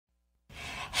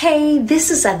Hey,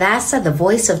 this is Adasa, the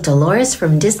voice of Dolores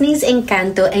from Disney's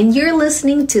Encanto, and you're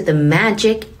listening to the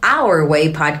Magic Our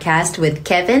Way podcast with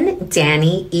Kevin,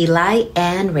 Danny, Eli,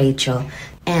 and Rachel.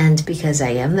 And because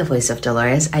I am the voice of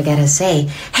Dolores, I gotta say,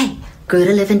 hey, grew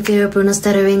to live in fear, Bruno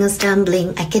stuttering and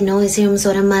stumbling. I can always hear him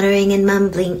sort of muttering and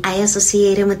mumbling. I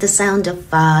associate him with the sound of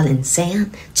falling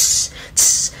sand. Tss,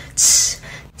 tss, tss.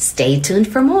 Stay tuned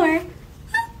for more.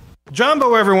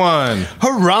 Jumbo, everyone!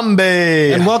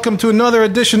 Harambe! And welcome to another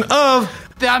edition of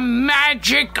The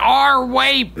Magic Our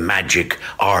Way. Magic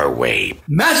Our Way.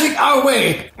 Magic Our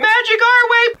Way. Magic Our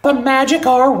Way. The Magic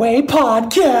Our Way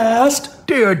podcast.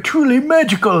 They are truly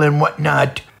magical and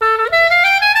whatnot.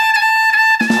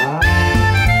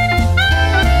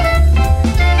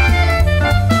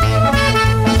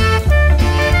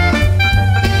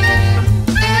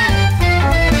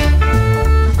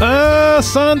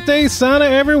 Asante Sana,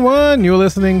 everyone! You're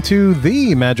listening to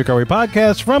the Magic Our Way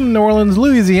podcast from New Orleans,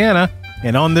 Louisiana.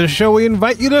 And on this show, we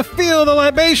invite you to feel the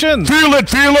libations! Feel it,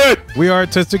 feel it! We are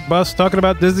artistic buffs talking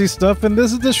about Disney stuff, and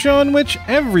this is the show in which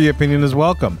every opinion is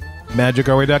welcome.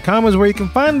 MagicOurWay.com is where you can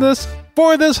find us.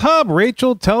 For this hub,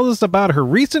 Rachel tells us about her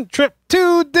recent trip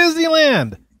to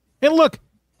Disneyland. And look,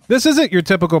 this isn't your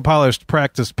typical polished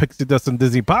practice pixie dust and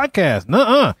Disney podcast.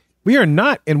 Nuh-uh. We are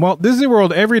not in Walt Disney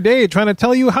World every day trying to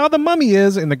tell you how the mummy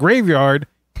is in the graveyard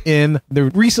in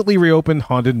the recently reopened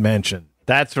Haunted Mansion.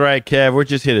 That's right, Kev. We're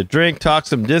just here to drink, talk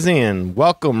some Disney, and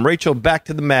welcome Rachel back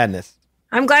to the madness.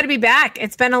 I'm glad to be back.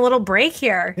 It's been a little break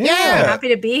here. Yeah. I'm happy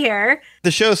to be here.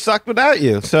 The show sucked without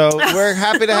you, so we're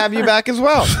happy to have you back as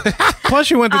well.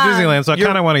 Plus, you went to Disneyland, so I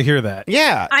kind of want to hear that.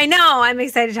 Yeah. I know. I'm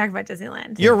excited to talk about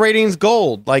Disneyland. Your rating's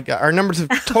gold. Like, our numbers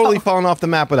have totally fallen off the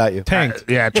map without you. Tanked.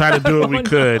 Yeah, try to do what we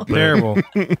could. but- Terrible.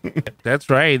 That's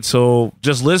right. So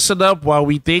just listen up while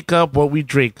we think up what we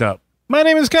drink up. My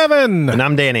name is Kevin. And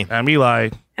I'm Danny. I'm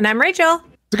Eli. And I'm Rachel.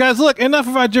 So guys, look, enough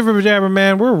of our jibber jabber,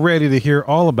 man. We're ready to hear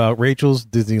all about Rachel's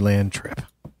Disneyland trip.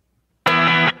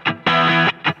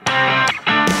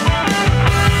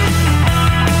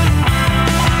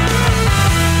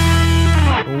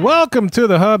 Welcome to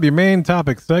the Hub, your main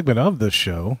topic segment of the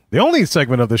show. The only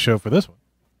segment of the show for this one.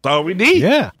 That's all we need.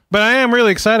 Yeah. But I am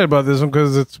really excited about this one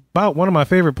because it's about one of my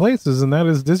favorite places, and that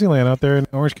is Disneyland out there in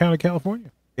Orange County,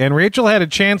 California. And Rachel had a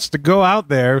chance to go out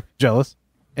there, jealous,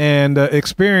 and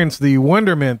experience the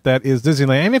wonderment that is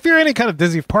Disneyland. And if you're any kind of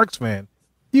Disney Parks fan,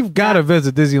 you've got to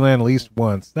visit Disneyland at least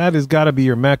once. That has got to be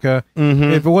your mecca.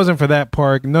 Mm-hmm. If it wasn't for that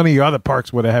park, none of your other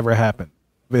parks would have ever happened.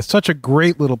 It's such a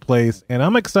great little place, and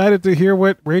I'm excited to hear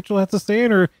what Rachel has to say.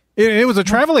 And it was a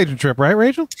travel agent trip, right,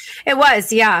 Rachel? It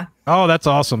was, yeah. Oh, that's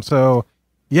awesome. So,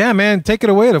 yeah, man, take it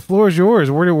away. The floor is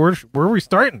yours. Where are we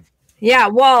starting? Yeah,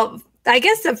 well, I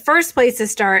guess the first place to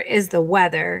start is the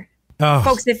weather. Oh.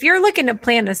 Folks, if you're looking to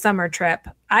plan a summer trip,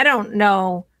 I don't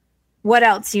know what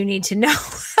else you need to know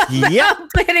about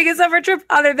planning a summer trip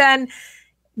other than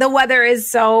the weather is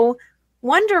so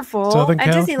wonderful at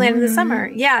Disneyland in the summer.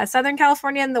 Yeah, Southern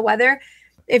California and the weather.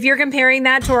 If you're comparing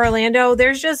that to Orlando,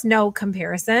 there's just no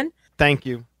comparison. Thank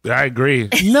you. I agree.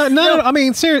 No. I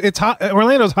mean, seriously, it's hot.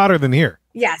 Orlando's hotter than here.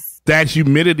 Yes. That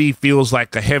humidity feels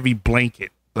like a heavy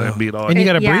blanket. And you got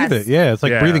to breathe it. Yeah, it's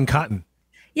like breathing cotton.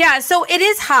 Yeah, so it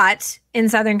is hot in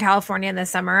Southern California in the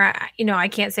summer. I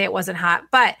can't say it wasn't hot,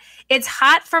 but it's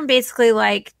hot from basically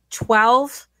like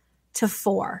 12 to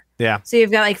 4. Yeah. So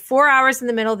you've got like 4 hours in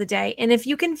the middle of the day. And if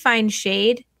you can find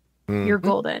shade, you're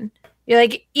golden. You're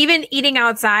like, even eating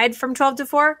outside from 12 to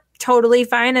 4, totally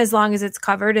fine as long as it's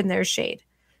covered and there's shade.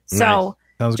 So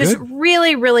Sounds just good.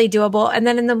 really, really doable. And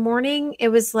then in the morning, it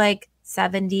was like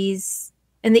 70s.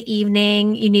 In the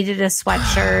evening, you needed a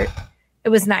sweatshirt. It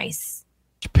was nice.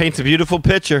 Paints a beautiful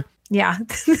picture. Yeah.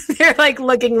 They're like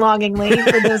looking longingly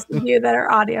for those of you that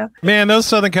are audio. Man, those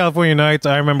Southern California nights,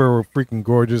 I remember, were freaking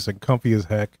gorgeous and comfy as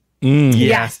heck.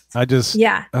 Yes. I just...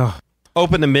 Yeah. Oh.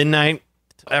 Open to midnight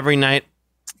every night.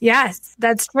 Yes,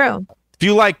 that's true. If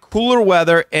you like cooler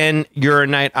weather and you're a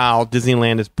night owl,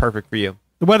 Disneyland is perfect for you.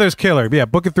 The weather's killer. Yeah,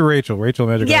 book it through Rachel.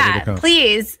 Yeah,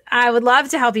 please. I would love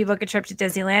to help you book a trip to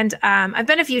Disneyland. I've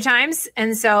been a few times,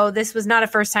 and so this was not a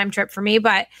first-time trip for me,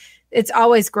 but it's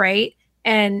always great.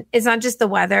 And it's not just the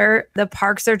weather. The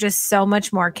parks are just so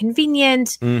much more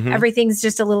convenient. Mm-hmm. Everything's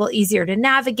just a little easier to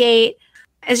navigate.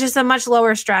 It's just a much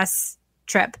lower stress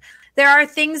trip. There are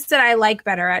things that I like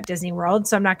better at Disney World,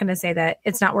 so I'm not going to say that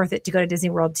it's not worth it to go to Disney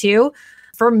World too.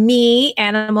 For me,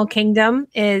 Animal Kingdom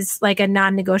is like a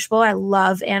non-negotiable. I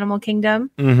love Animal Kingdom.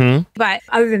 Mm-hmm. But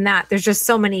other than that, there's just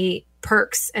so many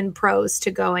perks and pros to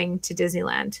going to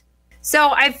Disneyland.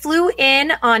 So I flew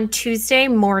in on Tuesday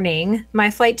morning. My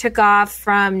flight took off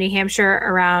from New Hampshire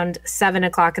around 7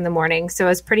 o'clock in the morning. So it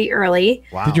was pretty early.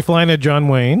 Wow. Did you fly into John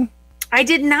Wayne? I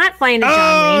did not fly into John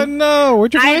Oh, Wayne. no.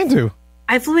 Where'd you fly into?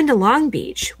 I flew into Long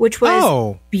Beach, which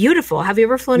was beautiful. Have you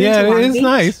ever flown into Long Beach? Yeah, it is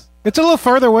nice. It's a little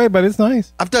farther away, but it's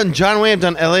nice. I've done John Wayne, I've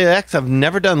done LAX, I've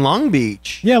never done Long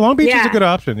Beach. Yeah, Long Beach is Yeah. a good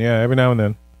option. Yeah, every now and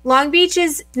then. Long Beach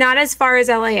is not as far as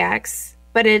LAX,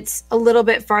 but it's a little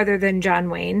bit farther than John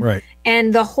Wayne. Right.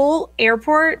 And the whole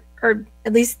airport, or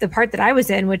at least the part that I was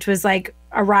in, which was like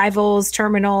arrivals,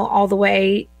 terminal, all the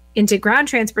way into ground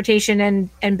transportation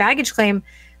and baggage claim,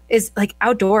 is like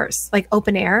outdoors, like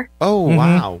open air. Oh,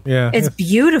 wow. Yeah. It's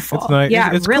beautiful. It's nice.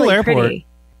 Yeah, It's a really cool airport. pretty.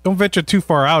 Don't venture too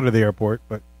far out of the airport,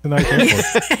 but it's a nice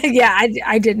airport. Yeah,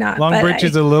 I did not. Long but Beach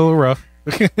is a little rough.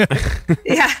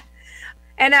 Yeah.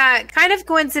 And kind of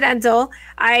coincidental,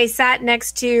 I sat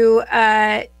next to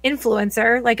an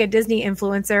influencer, like a Disney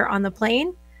influencer on the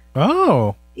plane.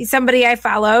 Oh. Somebody I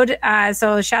followed.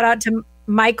 So shout out to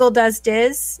Michael Does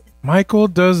Diz. Michael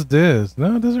Does Diz.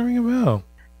 No, it doesn't ring a bell.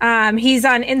 He's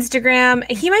on Instagram.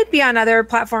 He might be on other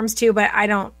platforms too, but I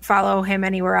don't follow him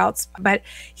anywhere else. But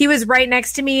he was right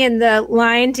next to me in the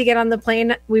line to get on the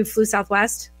plane. We flew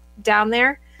Southwest down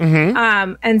there.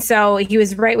 Mm-hmm. And so he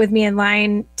was right with me in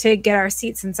line to get our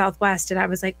seats in Southwest. And I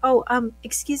was like, oh,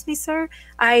 excuse me, sir.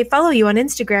 I follow you on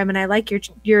Instagram and I like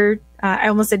your I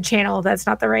almost said channel. That's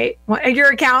not the right one.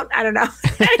 Your account. I don't know.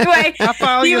 Anyway, I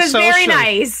follow he your was very social.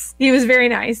 nice. He was very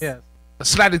nice. Yes.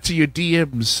 Slide into your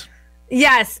DMs.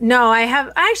 Yes. No, I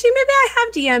have actually, maybe I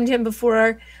have DM'd him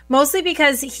before, mostly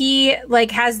because he like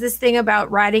has this thing about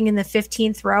riding in the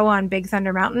 15th row on Big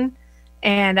Thunder Mountain.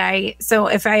 And so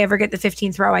if I ever get the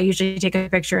 15th row, I usually take a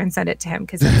picture and send it to him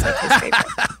because it's like his favorite.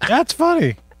 That's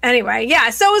funny. Anyway,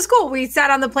 yeah, so it was cool. We sat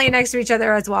on the plane next to each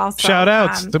other as well. So, Shout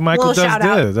outs to Michael little Does shout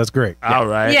out. Diz. That's great. All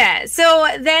right. Yeah. So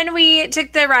then we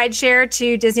took the ride share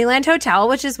to Disneyland Hotel,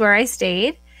 which is where I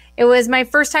stayed. It was my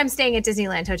first time staying at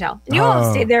Disneyland Hotel. You all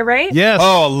Oh. stayed there, right? Yes.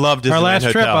 Oh, I love Disneyland Our last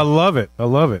Hotel. trip. I love it. I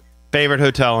love it. Favorite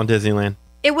hotel in Disneyland.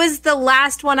 It was the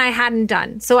last one I hadn't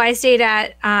done. So I stayed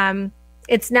at,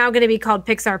 it's now going to be called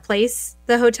Pixar Place,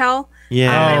 the hotel.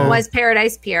 Yeah. It was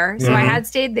Paradise Pier. So I had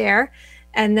stayed there.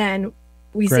 And then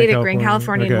we Grand stayed at Grand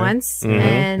California. Californian Okay. once. Mhm.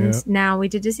 And Yeah. now we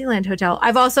did Disneyland Hotel.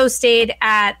 I've also stayed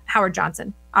at Howard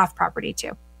Johnson off property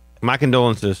too. My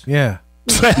condolences. Yeah.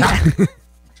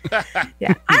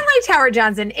 Yeah. I liked Howard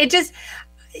Johnson. It just,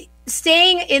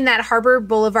 staying in that Harbor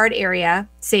Boulevard area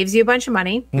saves you a bunch of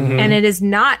money. Mm-hmm. And it is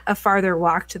not a farther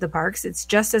walk to the parks. It's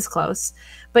just as close.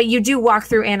 But you do walk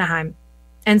through Anaheim.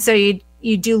 And so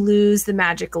you do lose the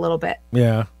magic a little bit.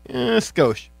 Yeah.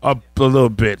 Skosh. A little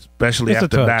bit, especially Just a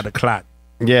after touch. 9 o'clock.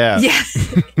 Yeah. Yeah.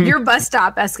 Your bus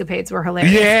stop escapades were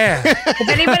hilarious. Yeah. If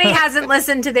anybody hasn't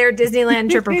listened to their Disneyland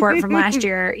trip report from last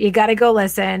year, you got to go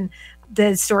listen.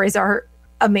 The stories are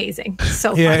amazing.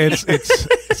 So Yeah. funny.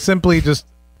 It's simply just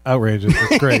outrageous.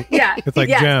 It's great. Yeah. It's like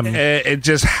Yes. gem. It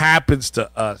just happens to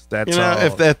us. That's You know,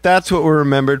 all. if that's what we're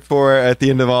remembered for at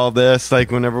the end of all this, like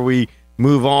whenever we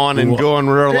move on and go on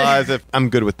with our lives, I'm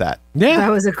good with that. Yeah. That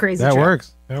was a crazy That trip.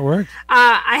 works. That works.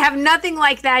 I have nothing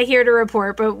like that here to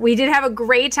report, but we did have a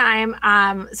great time.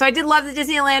 So I did love the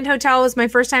Disneyland Hotel. It was my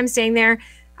first time staying there.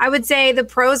 I would say the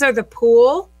pros are the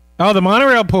pool. Oh, the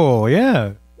monorail pool.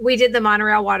 Yeah. We did the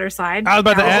monorail water slide. I was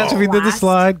about to That ask a if you did the blast.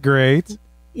 slide. Great.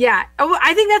 Yeah. Oh,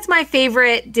 I think that's my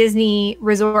favorite Disney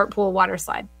resort pool water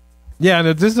slide. Yeah, and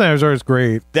the Disneyland Resort is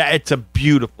great. That it's a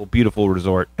beautiful, beautiful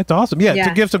resort. It's awesome. Yeah, Yeah.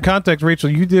 to give some context, Rachel,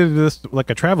 you did this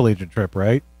like a travel agent trip,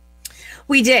 right?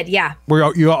 We did, yeah.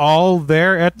 Were you all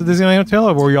there at the Disneyland Hotel,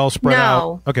 or were you all spread No.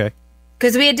 out? Okay.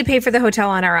 Because we had to pay for the hotel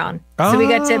on our own. So we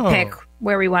got to Oh. pick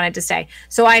where we wanted to stay.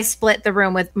 So I split the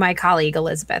room with my colleague,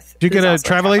 Elizabeth. Did you who's get a also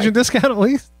travel agent discount at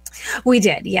least? We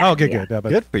did, yeah. Oh, okay, yeah. good.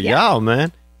 Good for Yeah. y'all,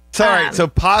 man. So, all right. So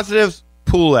positives,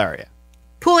 pool area.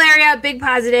 Pool area, big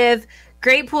positive.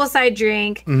 Great poolside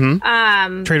drink.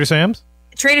 Trader Sam's?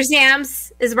 Trader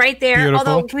Sam's is right there. Beautiful.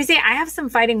 Although, can we say, I have some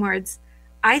fighting words.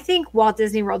 I think Walt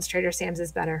Disney World's Trader Sam's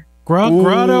is better.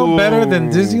 Grotto better than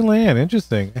Ooh. Disneyland.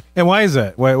 Interesting. And why is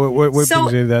that? What So-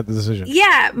 brings you to that decision?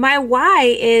 Yeah, my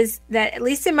why is that, at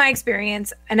least in my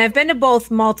experience, and I've been to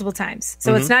both multiple times,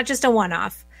 so it's not just a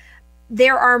one-off.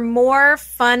 There are more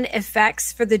fun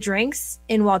effects for the drinks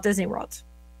in Walt Disney World.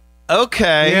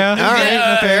 Okay. Yeah. All right.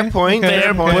 Yeah. Fair point. Okay.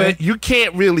 Fair point. But you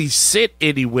can't really sit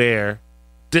anywhere.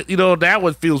 You know, that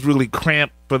one feels really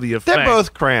cramped for the effect. They're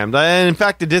both crammed. And in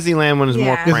fact, the Disneyland one is more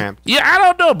Yeah. cramped. Yeah, I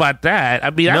don't know about that. I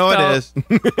mean, No, I felt,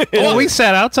 it is. Well, we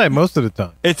sat outside most of the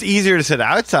time. It's easier to sit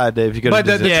outside, Dave. If you go But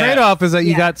to the Disney. trade-off is that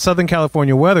you Yeah. got Southern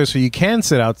California weather, so you can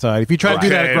sit outside. If you try to do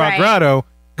that at Okay. Grot Right. Grotto,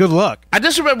 good luck. I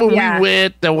just remember we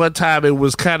went that one time. It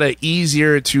was kind of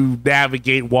easier to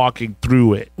navigate walking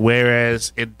through it,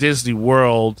 whereas in Disney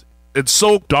World, it's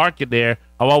so dark in there.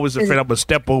 I'm always afraid I'm gonna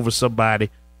step over somebody.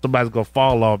 Somebody's gonna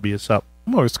fall on me or something.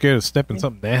 I'm always scared of stepping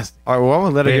something nasty. All right, well, I'm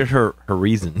gonna let her get her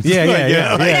reasons. Yeah.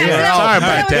 Sorry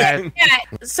about that.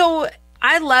 Yeah. So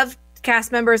I love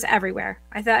cast members everywhere.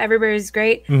 I thought everybody was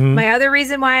great. Mm-hmm. My other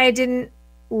reason why I didn't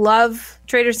love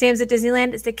Trader Sam's at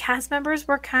Disneyland is the cast members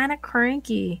were kind of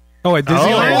cranky. Oh, at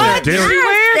Disneyland? What?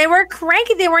 Yes, they were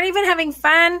cranky. They weren't even having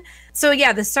fun. So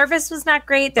yeah, the service was not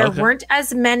great. There weren't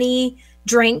as many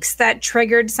drinks that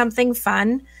triggered something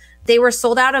fun. They were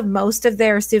sold out of most of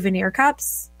their souvenir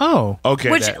cups. Oh,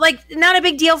 okay. Which, not a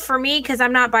big deal for me because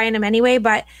I'm not buying them anyway.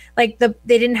 But they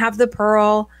didn't have the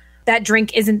pearl. That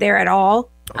drink isn't there at all.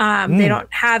 They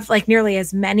don't have nearly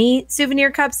as many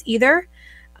souvenir cups either.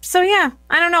 So yeah,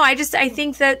 I don't know. I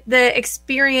think that the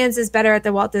experience is better at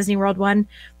the Walt Disney World one.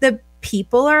 The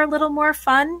people are a little more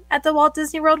fun at the Walt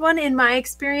Disney World one, in my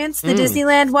experience. The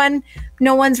Disneyland one,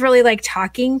 no one's really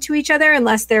talking to each other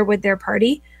unless they're with their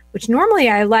party, which normally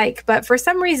I like. But for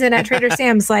some reason at Trader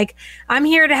Sam's, I'm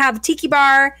here to have tiki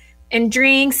bar and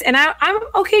drinks, and I'm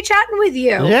okay chatting with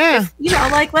you. Yeah.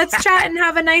 Let's chat and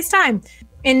have a nice time.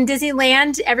 In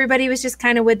Disneyland, everybody was just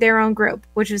kind of with their own group,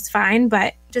 which was fine,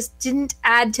 but just didn't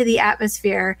add to the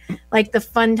atmosphere like the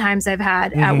fun times I've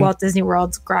had at Walt Disney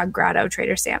World's Grog Grotto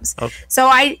Trader Sam's. Okay. So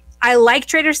I like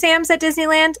Trader Sam's at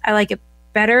Disneyland. I like it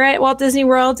better at Walt Disney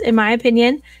World, in my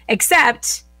opinion,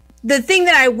 except the thing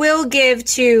that I will give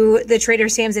to the Trader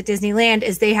Sam's at Disneyland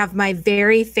is they have my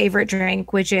very favorite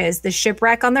drink, which is the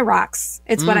Shipwreck on the Rocks.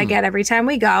 It's what I get every time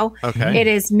we go. Okay. It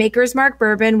is Maker's Mark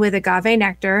bourbon with agave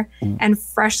nectar and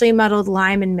freshly muddled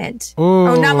lime and mint. Ooh.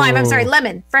 Oh, not lime. I'm sorry,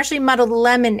 lemon. Freshly muddled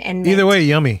lemon and mint. Either way,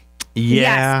 yummy.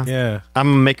 Yeah. Yeah.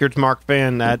 I'm a Maker's Mark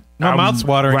fan. My mouth's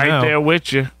watering right now. there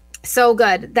with you. So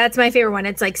good. That's my favorite one.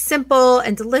 It's simple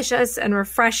and delicious and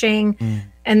refreshing.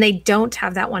 And they don't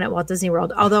have that one at Walt Disney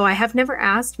World. Although I have never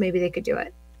asked, maybe they could do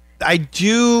it. I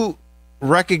do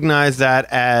recognize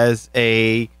that as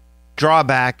a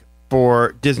drawback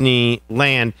for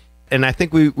Disneyland. And I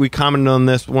think we commented on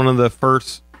this. One of the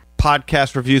first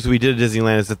podcast reviews we did at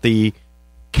Disneyland is that the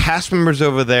cast members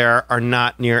over there are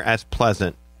not near as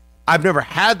pleasant. I've never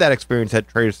had that experience at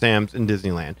Trader Sam's in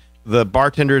Disneyland. The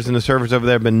bartenders and the servers over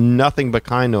there have been nothing but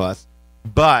kind to us.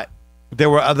 But there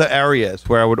were other areas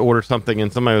where I would order something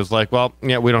and somebody was like, well,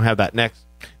 yeah, we don't have that next.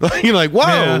 You're like,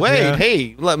 whoa,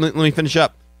 hey, let me finish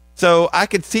up. So I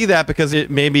could see that because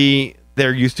maybe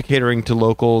they're used to catering to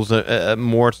locals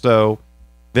more so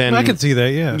than... I can see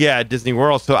that, yeah. Yeah, at Disney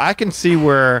World. So I can see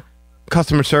where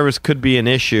customer service could be an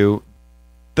issue.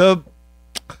 The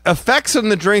effects on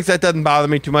the drinks, that doesn't bother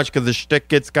me too much because the shtick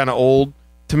gets kind of old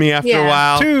to me after a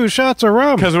while. 2 shots of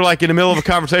rum. Because we're in the middle of a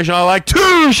conversation. I'm like,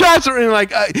 2 shots of rum.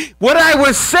 What I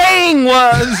was saying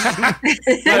was...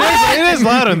 it is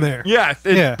loud in there. Yes,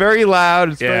 it's very loud.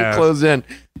 It's very closed in.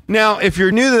 Now, if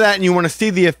you're new to that and you want to see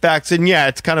the effects, then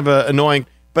it's kind of annoying.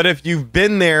 But if you've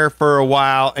been there for a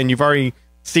while and you've already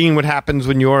seen what happens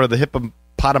when you order the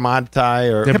hippopotami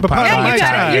or... Hippopotami.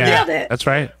 Yeah, you nailed it. That's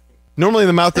right. Normally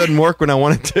the mouth doesn't work when I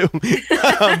want it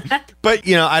to. But,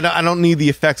 I don't need the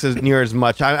effects as near as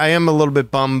much. I am a little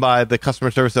bit bummed by the customer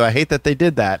service, so I hate that they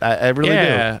did that. I really do.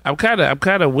 Yeah, I'm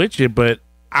kind of with you, but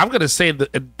I'm going to say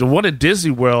the one at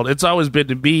Disney World, it's always been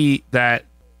to me that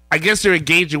I guess they're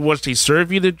engaging once they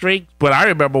serve you the drink, but I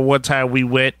remember one time we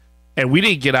went and we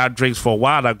didn't get our drinks for a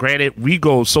while. Now, granted, we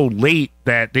go so late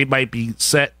that they might be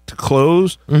set to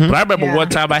close. But I remember one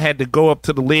time I had to go up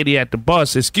to the lady at the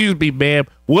bus. Excuse me, ma'am,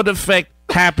 what effect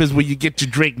happens when you get your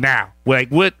drink now?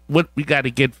 What we got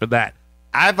to get for that?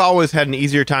 I've always had an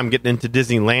easier time getting into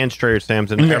Disneyland's Trader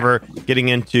Sam's than ever getting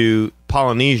into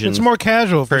Polynesian. It's more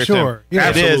casual for sure. Yeah,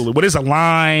 Absolutely. it is. What is a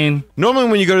line? Normally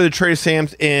when you go to the Trader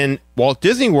Sam's in Walt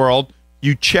Disney World,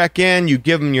 you check in, you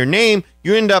give them your name,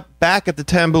 you end up back at the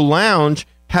Tambu Lounge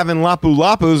having Lapu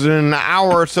Lapus, and an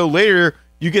hour or so later,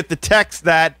 you get the text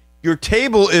that your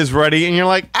table is ready, and you're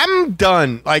like, I'm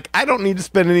done. I don't need to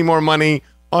spend any more money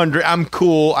on I'm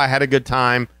cool. I had a good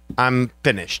time. I'm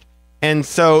finished. And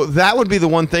so that would be the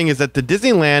one thing is that the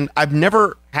Disneyland, I've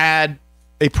never had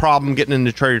a problem getting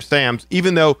into Trader Sam's,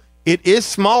 even though it is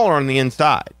smaller on the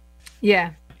inside.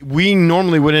 Yeah. We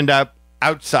normally would end up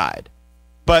outside.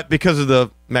 But because of the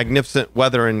magnificent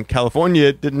weather in California,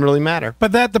 it didn't really matter.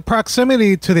 But the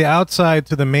proximity to the outside,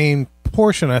 to the main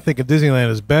portion, I think at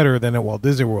Disneyland is better than at Walt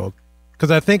Disney World.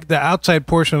 Because I think the outside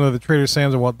portion of the Trader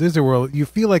Sam's at Walt Disney World, you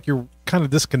feel like you're kind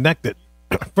of disconnected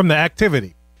from the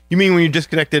activity. You mean when you're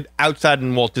disconnected outside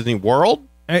in Walt Disney World?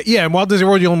 Yeah, in Walt Disney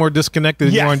World, you're a little more disconnected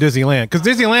than you are in Disneyland. Because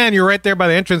Disneyland, you're right there by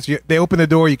the entrance. They open the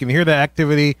door, you can hear the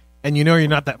activity, and you know you're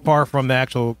not that far from the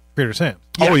actual Trader Sam's.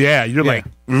 Oh yeah, you're like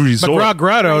resort. But Grog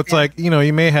Grotto, it's like, you know,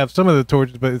 you may have some of the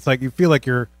torches, but it's like you feel like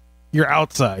you're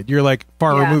outside. You're like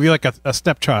far removed. You're like a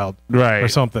stepchild, right, or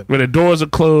something. When the doors are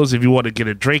closed, if you want to get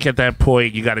a drink at that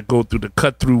point, you got to go through the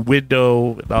cut-through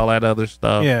window and all that other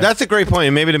stuff. Yeah, that's a great point.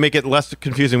 And maybe to make it less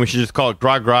confusing, we should just call it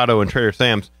Grog Grotto and Trader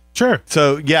Sam's. Sure.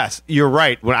 So yes, you're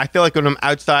right. When I feel like when I'm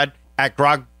outside at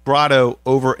Grog Grotto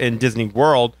over in Disney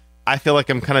World, I feel like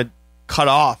I'm kind of cut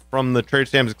off from the Trader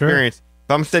Sam's experience. Sure.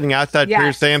 If I'm sitting outside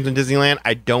Trader Sam's in Disneyland,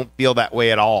 I don't feel that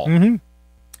way at all. Mm-hmm.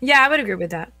 Yeah, I would agree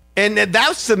with that. And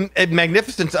that's the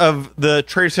magnificence of the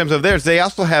Trader Sam's over there. Is they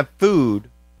also have food.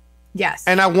 Yes.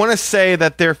 And I want to say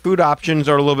that their food options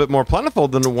are a little bit more plentiful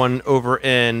than the one over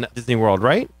in Disney World,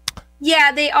 right?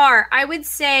 Yeah, they are. I would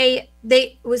say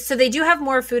they do have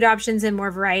more food options and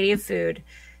more variety of food.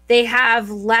 They have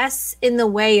less in the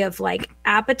way of like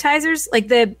appetizers. Like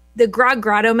the Grog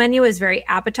Grotto menu is very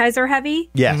appetizer heavy.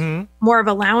 Yes. Mm-hmm. More of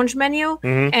a lounge menu.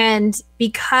 Mm-hmm. And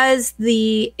because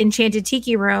the Enchanted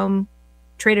Tiki Room,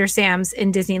 Trader Sam's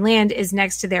in Disneyland, is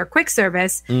next to their quick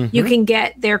service, you can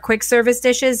get their quick service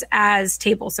dishes as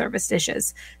table service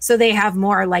dishes. So they have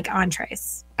more like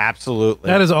entrees. Absolutely.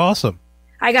 That is awesome.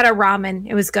 I got a ramen.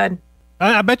 It was good.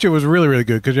 I bet you it was really, really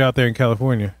good because you're out there in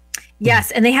California.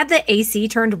 Yes, and they had the AC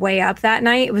turned way up that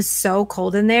night. It was so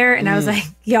cold in there, and I was like,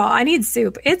 y'all, I need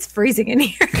soup. It's freezing in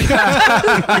here.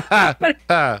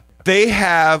 They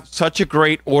have such a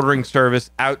great ordering service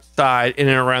outside in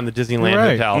and around the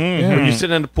Disneyland Hotel. Mm-hmm. When you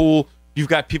sit in the pool, you've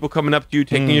got people coming up to you,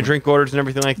 taking your drink orders and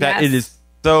everything like that. Yes. It is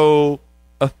so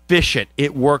efficient.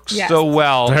 It works so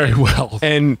well. Very well.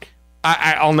 And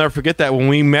I'll never forget that when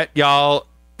we met y'all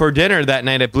for dinner that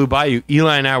night at Blue Bayou,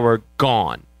 Eli and I were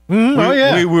gone.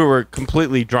 Mm-hmm. We were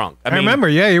completely drunk. I remember,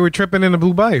 you were tripping in the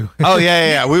Blue Bayou.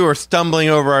 yeah. We were stumbling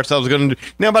over ourselves.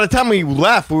 Now, by the time we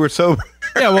left, we were sober.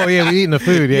 We eating the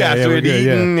food. So we'd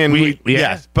eaten, and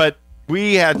yeah. but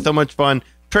we had so much fun.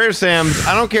 Trader Sam's,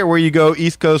 I don't care where you go,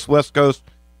 East Coast, West Coast,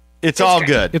 it's all great.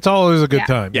 good. It's always a good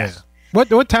time. Yes. Yeah.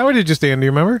 What tower did you stay in? Do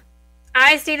you remember?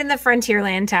 I stayed in the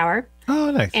Frontierland Tower.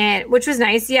 Oh, nice. And which was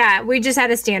nice. Yeah, we just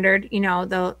had a standard,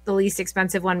 the least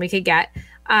expensive one we could get.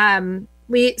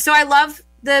 So I love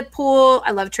the pool.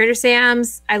 I love Trader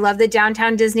Sam's. I love the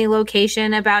downtown Disney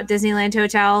location about Disneyland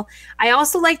Hotel. I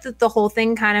also like that the whole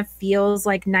thing kind of feels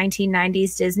like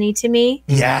 1990s Disney to me.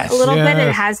 Yes. A little bit. Yes.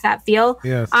 It has that feel.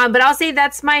 Yes. But I'll say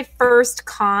that's my first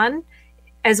con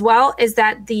as well, is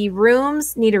that the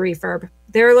rooms need a refurb.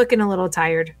 They're looking a little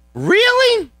tired.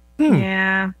 Really?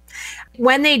 Yeah.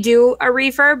 When they do a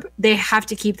refurb, they have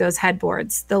to keep those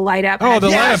headboards, the light up. Oh, the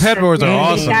light up headboards are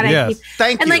awesome. Yes.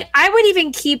 Thank you. And I would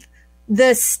even keep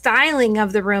the styling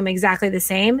of the room exactly the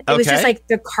same. It was just like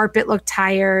the carpet looked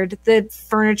tired. The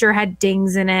furniture had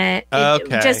dings in it.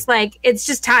 Just like, it's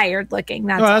just tired looking.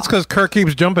 That's because Kirk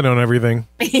keeps jumping on everything.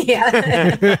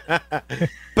 Yeah.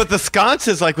 But the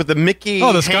sconces, like with the Mickey.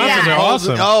 Oh, the sconces are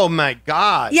awesome. Oh, my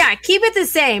God. Yeah, keep it the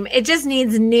same. It just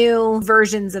needs new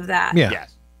versions of that. Yeah.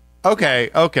 Yes. Okay.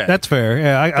 That's fair.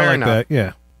 Yeah, I like enough. that.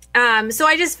 Yeah. So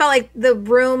I just felt like the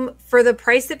room, for the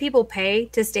price that people pay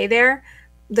to stay there,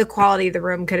 the quality of the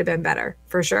room could have been better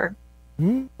for sure.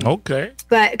 Okay.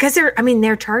 But because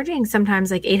they're charging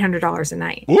sometimes like $800 a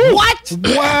night. What?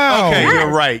 Wow. Okay, Yes.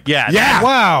 you're right. Yeah. Yeah.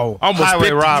 Wow. Almost Highway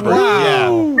 50. robbery.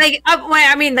 Wow.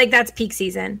 Yeah. That's peak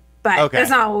season, but Okay. that's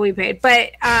not what we paid.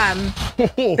 But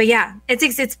yeah,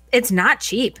 it's not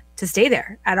cheap to stay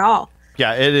there at all.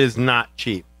 Yeah, it is not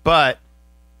cheap. But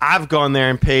I've gone there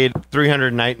and paid $300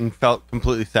 a night and felt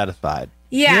completely satisfied.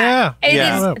 Yeah, Yeah. it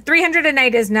Yeah. is. $300 a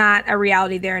night is not a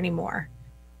reality there anymore.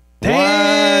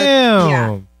 Damn.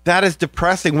 Yeah. That is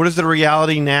depressing. What is the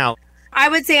reality now? I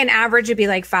would say an average would be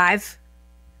like $5.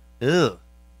 Ugh.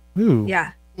 Ooh.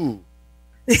 Yeah. Ooh.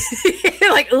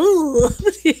 Like, ooh.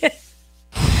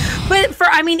 But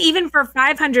even for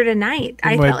 $500 a night,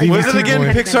 I My felt like Was it DVC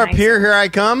again points. Pixar Pier, Here I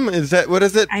Come? Is that, what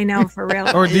is it? I know, for real.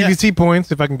 Or DVC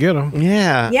points if I can get them.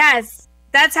 Yeah. Yes.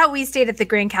 That's how we stayed at the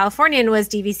Grand Californian, was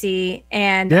DVC,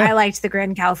 and Yeah. I liked the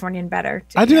Grand Californian better.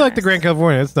 I be do like the honest. Grand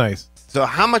California. It's nice. So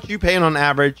how much you paying on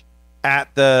average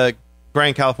at the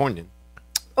Grand Californian?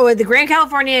 Oh, the Grand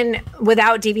Californian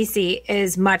without DVC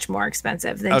is much more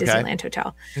expensive than Okay. Disneyland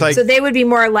Hotel. Like- So they would be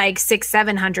more like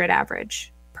 $600-700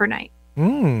 average per night.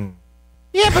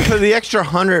 Yeah, but for the extra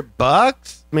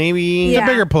 $100, maybe. It's Yeah. a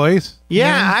bigger place.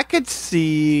 Yeah, I could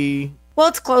see. Well,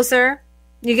 it's closer.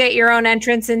 You get your own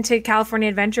entrance into California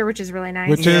Adventure, which is really nice.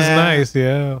 Which is Yeah. nice,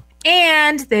 yeah.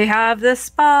 And they have the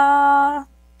spa.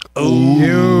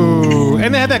 Ooh.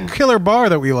 And they had that killer bar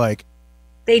that we like.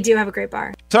 They do have a great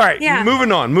bar. Sorry, Yeah.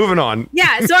 moving on.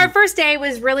 Yeah. So our first day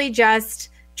was really just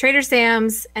Trader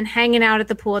Sam's and hanging out at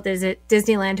the pool at the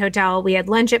Disneyland Hotel. We had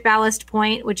lunch at Ballast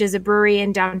Point, which is a brewery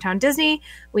in downtown Disney.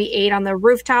 We ate on the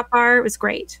rooftop bar. It was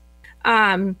great.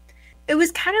 It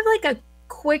was kind of like a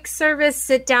quick service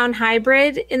sit down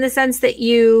hybrid in the sense that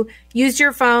you used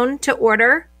your phone to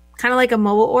order, kind of like a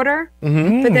mobile order,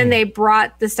 but then they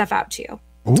brought the stuff out to you.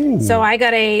 Ooh. So I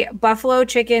got a buffalo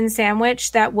chicken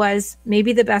sandwich that was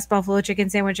maybe the best buffalo chicken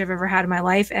sandwich I've ever had in my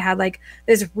life. It had like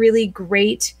this really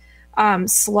great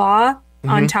slaw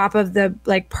on top of the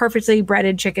like perfectly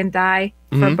breaded chicken thigh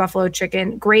for buffalo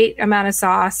chicken. Great amount of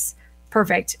sauce.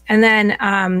 Perfect. And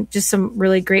then just some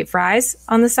really great fries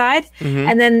on the side.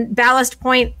 And then Ballast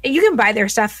Point, you can buy their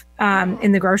stuff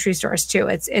in the grocery stores too.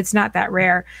 It's not that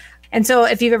rare. And so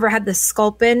if you've ever had the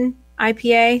Sculpin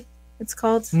IPA, it's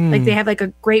called, like they have like a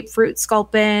grapefruit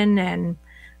Sculpin and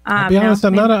I'll be honest,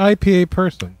 I'm not an IPA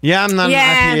person. Yeah, I'm not an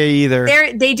IPA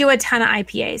either. They do a ton of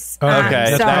IPAs. Oh, okay.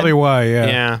 That's so probably why,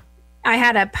 Yeah. I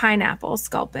had a pineapple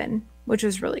Sculpin, which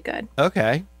was really good.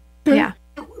 Okay. Yeah.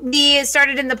 We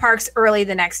started in the parks early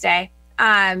the next day.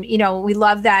 We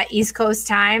love that East Coast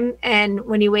time. And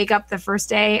when you wake up the first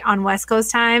day on West Coast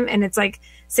time and it's like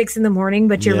 6 a.m,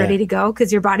 but you're ready to go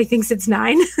because your body thinks it's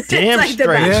 9. Damn it's like the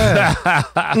straight.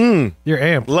 best. You're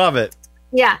amped. Love it.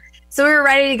 Yeah. So we were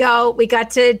ready to go. We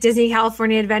got to Disney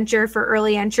California Adventure for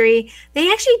early entry.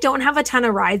 They actually don't have a ton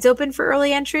of rides open for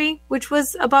early entry, which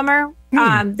was a bummer.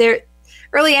 Their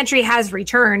early entry has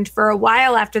returned. For a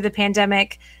while after the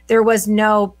pandemic, there was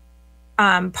no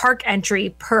park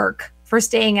entry perk for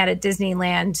staying at a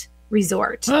Disneyland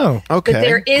resort. Oh, okay. But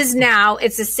there is now.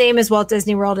 It's the same as Walt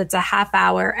Disney World. It's a half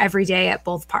hour every day at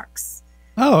both parks.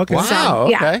 Oh, okay. Wow.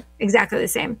 Yeah, Okay. exactly the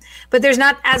same. But there's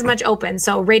not as much open.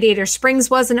 So Radiator Springs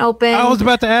wasn't open. I was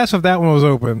about to ask if that one was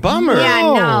open. Bummer. Yeah,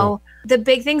 Oh. no. The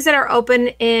big things that are open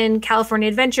in California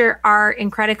Adventure are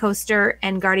Incredicoaster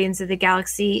and Guardians of the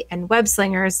Galaxy and Web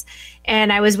Slingers.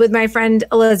 And I was with my friend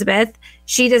Elizabeth.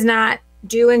 She does not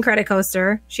do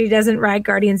Incredicoaster. She doesn't ride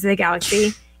Guardians of the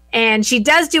Galaxy. And she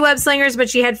does do Web Slingers, but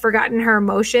she had forgotten her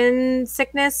motion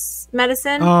sickness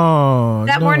medicine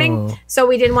that morning. So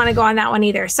we didn't want to go on that one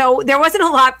either. So there wasn't a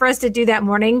lot for us to do that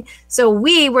morning. So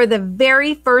we were the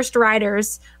very first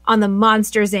riders on the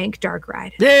Monsters, Inc. dark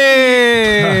ride.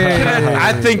 Yay!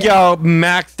 I think y'all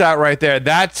maxed out right there.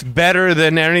 That's better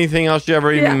than anything else you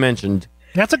ever even mentioned.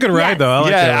 That's a good ride, Yes. though. I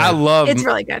like that I ride. love It's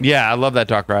really good. Yeah, I love that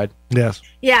dark ride. Yes.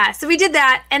 Yeah, so we did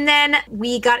that, and then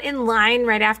we got in line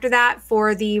right after that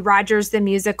for the Rogers the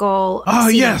Musical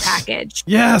seating package.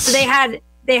 Yes. So they had,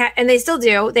 and they still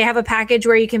do. They have a package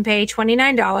where you can pay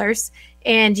 $29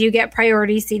 and you get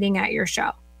priority seating at your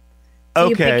show. So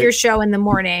you pick your show in the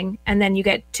morning, and then you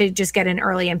get to just get in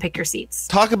early and pick your seats.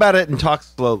 Talk about it and talk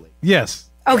slowly. Yes.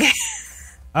 Okay.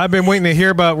 I've been waiting to hear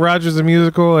about Rogers the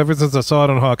Musical ever since I saw it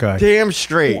on Hawkeye. Damn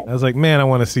straight. I was like, man, I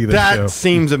want to see this show. That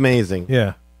seems amazing.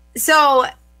 Yeah. So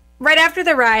right after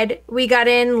the ride, we got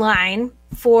in line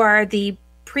for the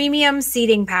premium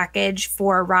seating package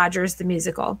for Rogers the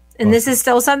Musical. And this is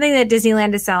still something that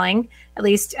Disneyland is selling, at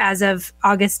least as of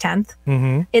August 10th.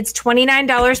 Mm-hmm. It's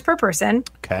 $29 per person.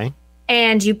 Okay.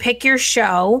 And you pick your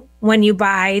show when you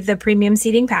buy the premium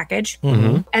seating package.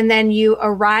 Mm-hmm. And then you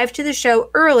arrive to the show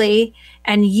early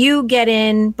and you get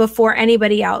in before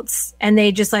anybody else. And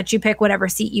they just let you pick whatever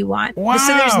seat you want. Wow.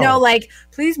 So there's no like,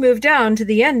 please move down to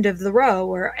the end of the row,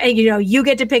 or, you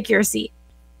get to pick your seat.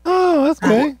 Oh, that's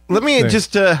cool. Let me,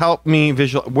 just to help me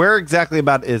visual, where exactly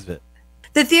about is it?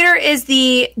 The theater is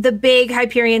the big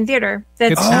Hyperion Theater.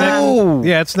 That's It's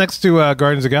yeah, it's next to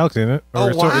Guardians of the Galaxy, isn't it?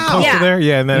 Or wow. close Yeah. to there?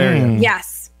 Yeah, in that area.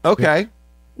 yes. Okay.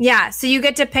 Yeah, so you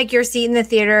get to pick your seat in the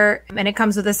theater, and it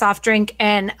comes with a soft drink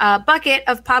and a bucket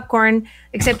of popcorn,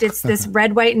 except it's this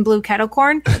red, white, and blue kettle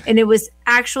corn, and it was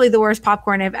actually the worst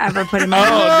popcorn I've ever put in my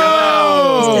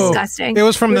mouth. It was disgusting. It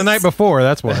was from the night before,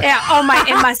 that's why. Yeah,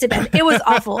 it must have been. It was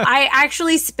awful. I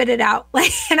actually spit it out.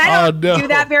 And I don't do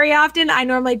that very often. I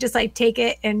normally just take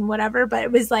it and whatever, but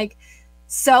it was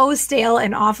so stale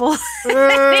and awful.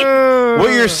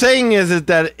 What you're saying is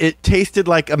that it tasted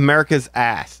like America's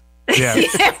ass. Yeah.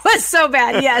 It was so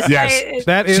bad. Yes. Yes.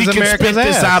 That is She can America's spit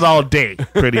this ass. out all day,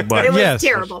 pretty much. It was Yes.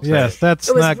 terrible. Yes, that's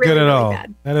It was not really, good at really all.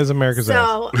 bad. That is America's ass.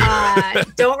 So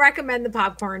don't recommend the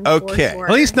popcorn. Okay. For sure.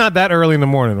 At least not that early in the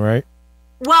morning, right?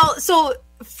 Well, so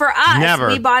for us, Never.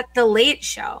 we bought the late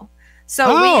show.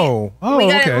 So we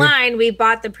got okay. in line, we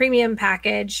bought the premium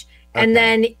package, and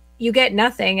then you get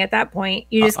nothing at that point.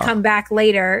 You just come back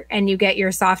later and you get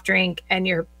your soft drink and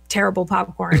your terrible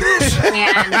popcorn.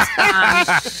 And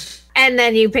And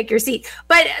then you pick your seat.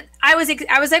 But I was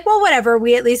like, well, whatever.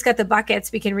 We at least got the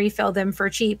buckets. We can refill them for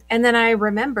cheap. And then I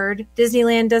remembered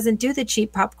Disneyland doesn't do the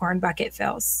cheap popcorn bucket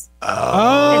fills. Oh,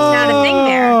 It's not a thing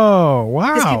there. Oh,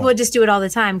 wow. Because people would just do it all the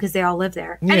time because they all live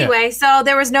there. Yeah. Anyway, so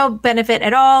there was no benefit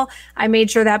at all. I made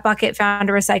sure that bucket found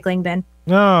a recycling bin.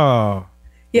 Oh.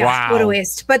 Yeah, Wow. what a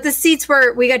waste. But the seats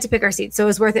we got to pick our seats, so it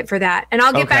was worth it for that. And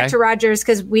I'll get back to Rogers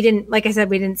because we didn't, like I said,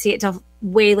 we didn't see it till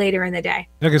way later in the day.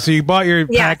 Okay, so you bought your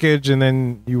package and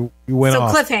then you went So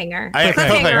off. cliffhanger. Cliffhanger.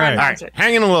 Cliffhanger Right. on All Rogers. right,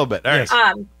 hanging a little bit. All right.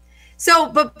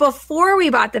 Yes. But before we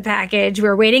bought the package, we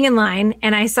were waiting in line,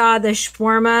 and I saw the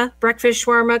breakfast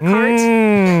shawarma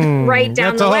cart right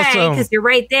down that's the way awesome. because you're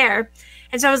right there.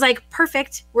 And so I was like,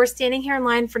 perfect. We're standing here in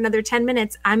line for another 10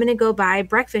 minutes. I'm going to go buy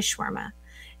breakfast shawarma.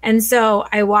 And so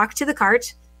I walk to the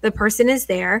cart. The person is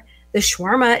there. The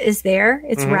shawarma is there.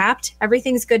 It's wrapped.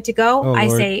 Everything's good to go. Oh, I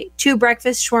Lord. say 2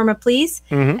 breakfast shawarma, please.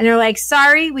 And they're like,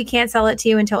 sorry, we can't sell it to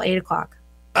you until 8 o'clock.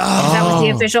 That was the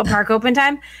official park open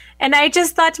time. And I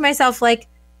just thought to myself, like,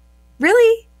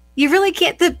 really? You really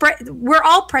can't? We're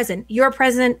all present. You're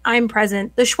present. I'm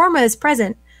present. The shawarma is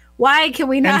present. Why can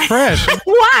we not? And fresh.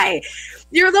 Why?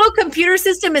 Your little computer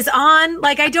system is on.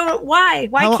 Like, I don't. Why?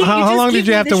 Why can't you just How long give did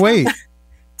you me have the to wait?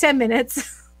 10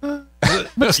 minutes.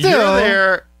 But still. You're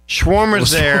there.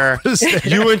 Shawarma's there. Shawarma's there.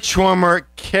 You and shawarma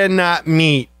cannot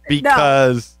meet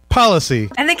because Policy.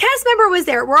 And the cast member was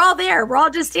there. We're all there. We're all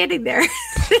just standing there.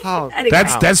 Anyway.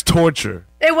 That's torture.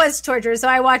 It was torture. So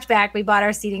I watched back. We bought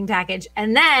our seating package.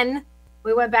 And then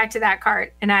we went back to that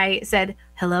cart. And I said,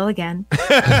 hello again.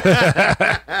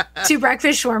 2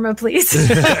 breakfast shawarma, please.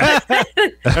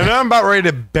 and I'm about ready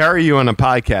to bury you on a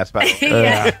podcast. By the way.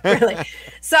 Yeah, really.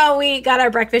 So we got our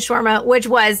breakfast shawarma, which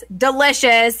was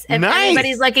delicious. If Nice.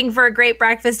 anybody's looking for a great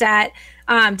breakfast at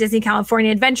Disney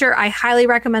California Adventure, I highly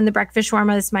recommend the breakfast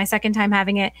shawarma. This is my second time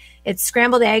having it. It's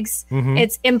scrambled eggs.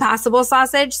 It's Impossible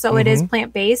sausage, so it is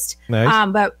plant-based,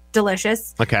 Nice. but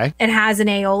delicious. Okay. It has an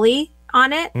aioli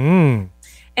on it.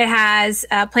 It has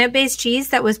plant-based cheese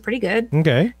that was pretty good,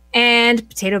 Okay. and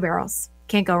potato barrels.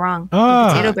 Can't go wrong.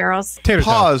 Ah. Potato barrels. Tater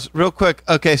tot. Pause real quick.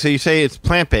 Okay, so you say it's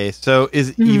plant based. So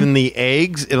is even the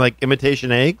eggs like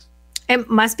imitation eggs? It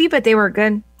must be, but they were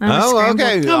good. I was scrambled.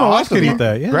 okay. No, my wife Awesome. could eat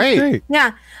that. Yeah, Great.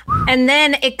 Yeah. And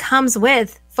then it comes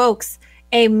with, folks,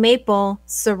 a maple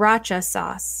sriracha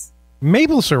sauce.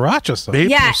 Maple sriracha sauce.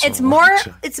 Yeah,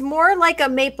 it's more like a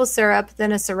maple syrup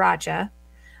than a sriracha.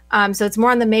 So it's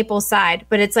more on the maple side,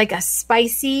 but it's like a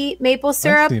spicy maple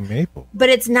syrup, Spicy maple. but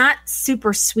it's not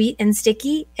super sweet and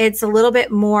sticky. It's a little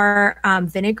bit more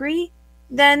vinegary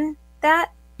than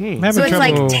that. I'm having So it's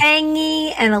trouble- like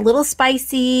tangy and a little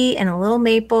spicy and a little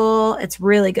maple. It's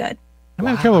really good. I'm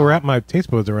having trouble wrap my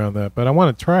taste buds around that, but I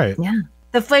want to try it. Yeah.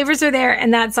 The flavors are there,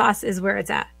 and that sauce is where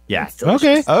it's at. Yeah. It's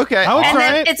delicious. Okay. Okay. I'll And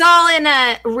try then it. it's all in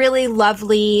a really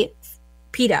lovely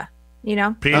pita, you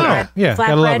know? Pita. Oh, yeah,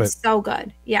 gotta love Flatbread, it. so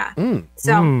good. Yeah.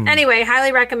 So anyway,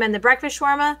 highly recommend the breakfast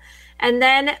shawarma. And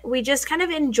then we just kind of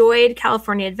enjoyed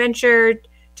California Adventure,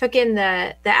 took in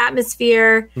the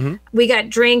atmosphere. We got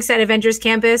drinks at Avengers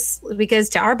Campus because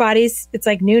to our bodies, it's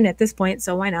like noon at this point,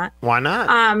 so why not? Why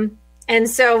not? And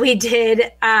so we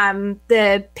did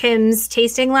the PIMS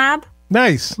tasting lab,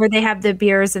 Nice. where they have the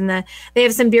beers and they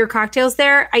have some beer cocktails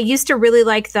there. I used to really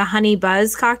like the Honey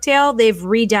Buzz cocktail. They've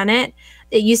redone it.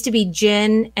 It used to be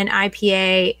gin and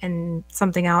IPA and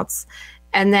something else.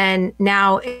 And then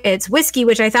now it's whiskey,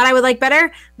 which I thought I would like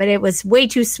better, but it was way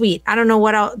too sweet. I don't know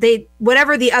what else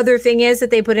whatever the other thing is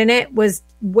that they put in it was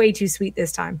way too sweet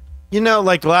this time. You know,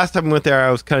 like the last time I went there,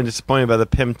 I was kind of disappointed by the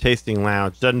Pim Tasting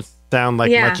Lounge. Doesn't sound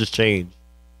like Yeah. much has changed.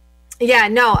 Yeah,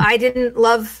 no, I didn't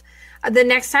love. The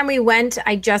next time we went,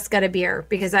 I just got a beer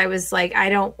because I was like, I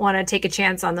don't want to take a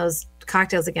chance on those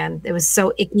cocktails again. It was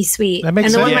so icky sweet. That makes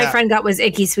and the sense. one my Yeah. friend got was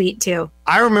icky sweet too.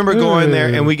 I remember going there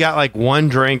Ooh. and we got like one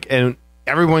drink and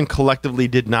everyone collectively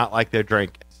did not like their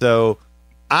drink. So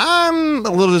I'm a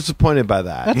little disappointed by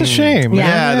that. That's a shame.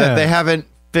 Yeah, that they haven't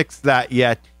fixed that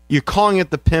yet. You're calling it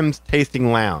the Pim's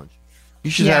Tasting Lounge. You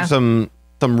should Yeah. have some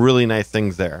stuff nice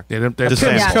things there. Yeah, that, Just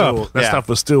stuff, saying. still- that Yeah. stuff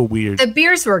was still weird. The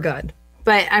beers were good,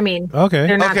 but I mean, Okay.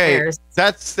 they're not Okay, beers.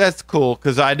 that's cool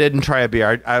because I didn't try a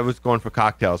beer. I was going for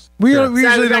cocktails. We, Sure. we So I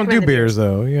usually would don't do recommend the beers,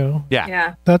 though. You know, Yeah.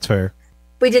 Yeah. that's fair.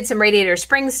 We did some Radiator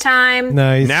Springs time.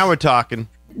 Nice. Now we're talking.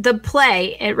 The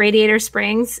play at Radiator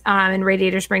Springs and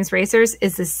Radiator Springs Racers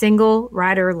is the single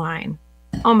rider line.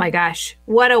 Oh my gosh.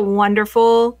 What a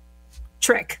wonderful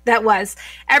trick that was.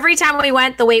 Every time we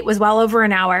went, the wait was well over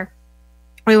an hour.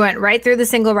 We went right through the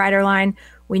single rider line.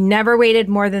 We never waited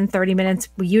more than 30 minutes.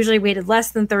 We usually waited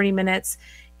less than 30 minutes.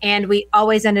 And we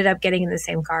always ended up getting in the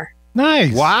same car.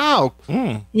 Nice. Wow.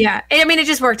 Yeah. I mean, it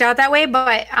just worked out that way.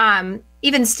 But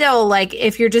even still, like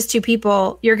if you're just two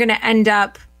people, you're going to end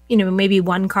up, maybe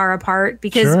one car apart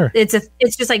because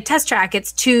it's just like test track.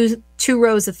 It's two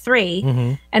rows of 3.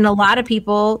 Mm-hmm. And a lot of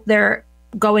people, they're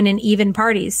going in even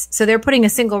parties. So they're putting a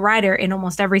single rider in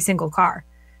almost every single car.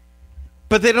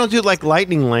 But they don't do like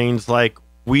lightning lanes like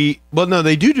no,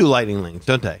 they do lightning lanes,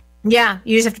 don't they? Yeah.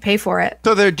 You just have to pay for it.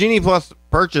 So their Genie Plus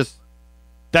purchase,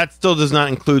 that still does not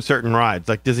include certain rides.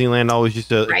 Like Disneyland always used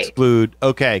to exclude.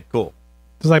 Okay, cool.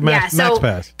 It's like Max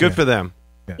Pass. Good for them.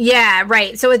 Yeah,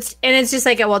 right. So it's just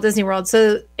like at Walt Disney World.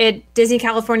 So Disney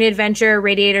California Adventure,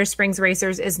 Radiator Springs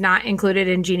Racers is not included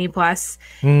in Genie Plus.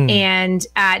 And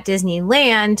at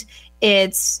Disneyland,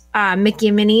 it's Mickey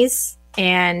and Minnie's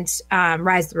and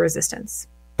Rise of the Resistance.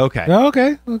 Okay.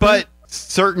 Okay. But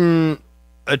certain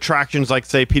attractions like,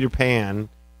 say, Peter Pan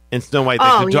and Snow White.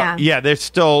 They're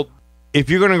still, if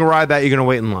you're going to ride that, you're going to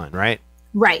wait in line, right?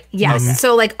 Right. Yes.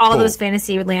 So like all those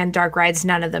Fantasyland dark rides,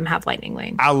 none of them have lightning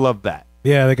lane. I love that.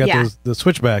 Yeah, they got the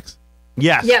switchbacks.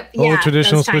 Yes. Yep. Old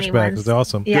traditional tiny switchbacks. ones. It's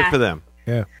awesome. Yeah. Good for them.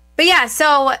 Yeah. But yeah,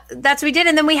 so that's what we did.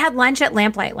 And then we had lunch at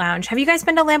Lamplight Lounge. Have you guys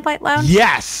been to Lamplight Lounge?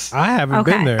 Yes. I haven't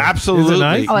been there. Absolutely. Is it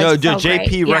nice? No, it's so JP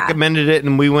great. Yeah. recommended it,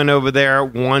 and we went over there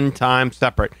one time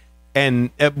separate.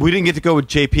 And we didn't get to go with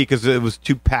JP because it was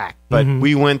too packed. But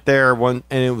we went there and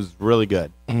it was really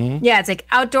good. Yeah, it's like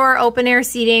outdoor open air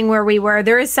seating where we were.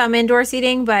 There is some indoor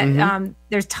seating, but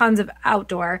there's tons of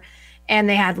outdoor. And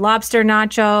they had lobster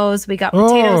nachos. We got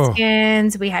potato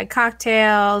skins. We had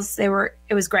cocktails. It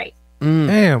was great.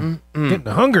 Damn. Getting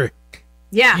hungry.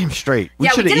 Yeah. Damn straight. We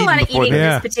did a lot of eating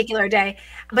this. this particular day.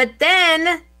 But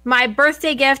then my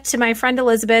birthday gift to my friend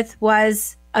Elizabeth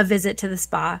was a visit to the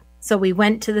spa. So we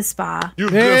went to the spa. You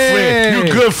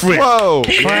good friend. Whoa.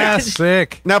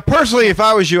 Classic. Now, personally, if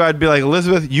I was you, I'd be like,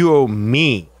 Elizabeth, you owe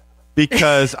me.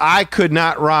 Because I could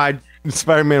not ride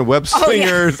Spider-Man Web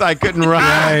Slingers. I couldn't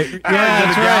ride Yeah,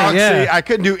 that's right. Yeah. I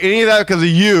couldn't do any of that because of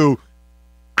you.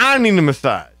 I need a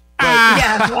massage.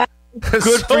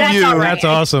 Good for you. all right. That's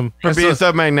awesome. For being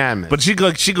so magnanimous. But she's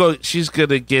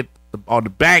gonna get on the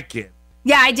back end.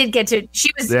 Yeah, I did get to.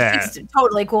 She's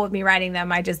totally cool with me riding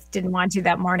them. I just didn't want to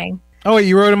that morning. Oh, wait,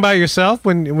 you rode them by yourself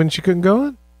when she couldn't go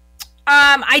on?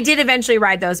 I did eventually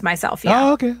ride those myself. Yeah.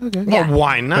 Oh, okay. Well,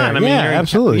 why not? Yeah, I mean,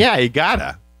 absolutely. Yeah, you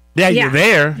gotta. Yeah, you're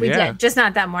there. We did, just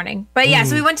not that morning. But yeah,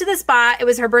 so we went to the spa. It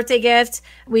was her birthday gift.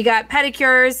 We got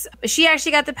pedicures. She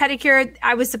actually got the pedicure.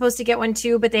 I was supposed to get one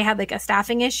too, but they had like a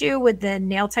staffing issue with the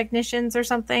nail technicians or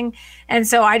something. And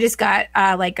so I just got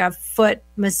like a foot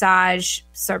massage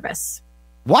service.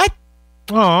 What?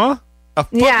 Aw. A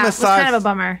foot Yeah, it was massage kind of a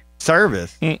bummer.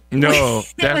 service? No,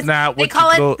 that's not what they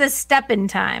call it the step-in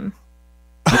time.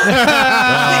 Oh my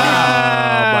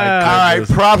All right,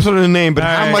 goodness. props on the name, but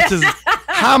how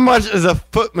much is a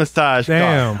foot massage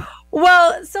Damn. cost?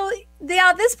 Well, so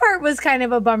this part was kind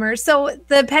of a bummer. So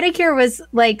the pedicure was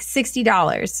like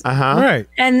 $60. Right.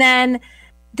 And then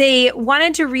they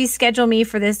wanted to reschedule me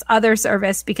for this other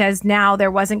service because now there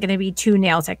wasn't going to be 2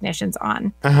 nail technicians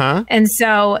on. And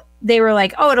so they were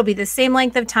like, oh, it'll be the same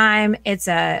length of time. It's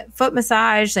a foot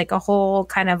massage, like a whole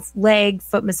kind of leg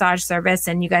foot massage service,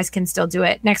 and you guys can still do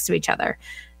it next to each other.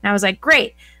 And I was like,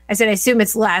 great. I said, I assume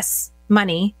it's less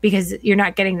money because you're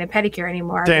not getting the pedicure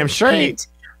anymore. Damn It's straight. paint.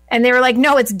 And they were like,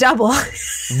 no, it's double.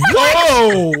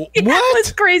 Whoa. It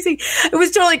was crazy. It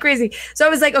was totally crazy. So I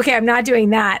was like, okay, I'm not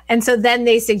doing that. And so then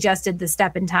they suggested the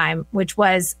step-in time, which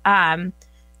was kind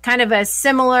of a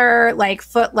similar like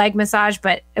foot leg massage,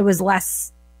 but it was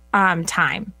less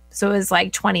time. So it was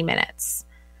like 20 minutes.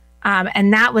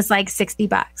 And that was like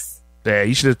 $60. Yeah,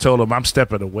 you should have told him I'm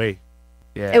stepping away.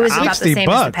 Yeah, It was about the same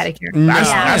as the $60. pedicure. No.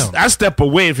 I step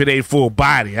away if it ain't full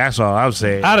body. That's all I'm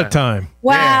saying. Out of time.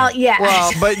 Well, yeah.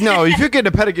 Well, but no, if you get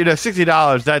a pedicure, that's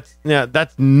 $60.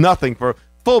 That's nothing for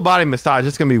full body massage.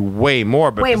 It's gonna be way more.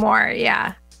 But way more,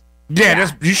 yeah. Yeah,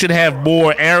 you should have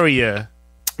more area.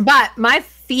 But my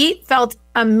feet felt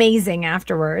amazing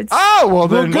afterwards. Oh well,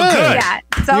 then Well, good. Yeah,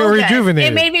 so You're good.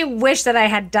 rejuvenated. It made me wish that I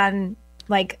had done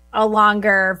like a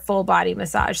longer full body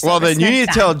massage. Well, service then you next need to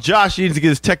time. tell Josh he needs to get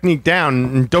his technique down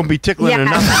and don't be tickling Yeah.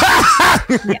 enough.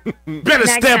 Better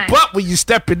Next step time. up when you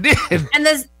stepping in. And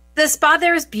the spa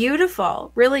there is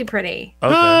beautiful, really pretty.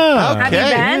 Okay. Ah, Have you Okay.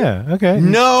 been? yeah. Okay.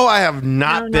 No, I have No,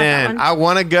 not not that been. one? I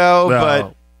want to go, No.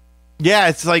 but yeah,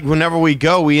 it's like whenever we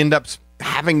go, we end up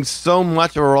having so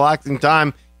much of a relaxing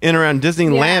time in around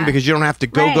Disneyland Yeah. because you don't have to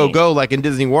go Right. like in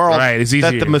Disney World. Right, it's That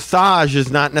easier. the massage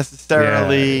is not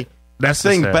necessarily That's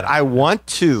thing, but I want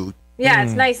to Yeah,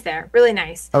 it's nice there. Really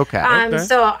nice. Okay.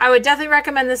 So I would definitely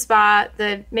recommend the spa.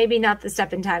 Maybe not the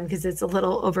step in time because it's a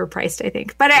little overpriced, I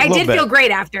think. But I did feel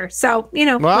great after. So,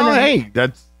 Well, whatever. hey,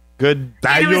 that's good.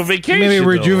 Annual vacation. Maybe though.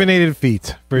 rejuvenated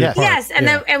feet. For your part. Yes,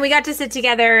 and we got to sit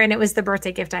together, and it was the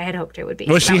birthday gift I had hoped it would be.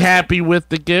 Was So she that happy with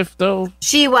the gift though?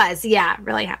 She was, yeah,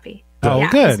 really happy. Oh, Yeah,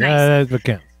 it good. was nice. That's what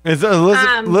counts. Is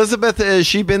Elizabeth, has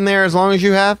she been there as long as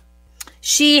you have?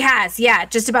 She has, yeah,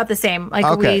 just about the same. Like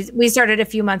Okay. we started a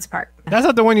few months apart. That's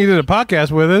not the one you did a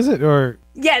podcast with, is it? Or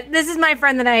Yeah, this is my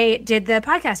friend that I did the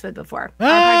podcast with before.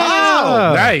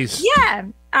 oh, Nice. Yeah.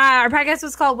 Our podcast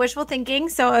was called Wishful Thinking.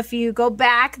 So if you go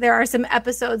back, there are some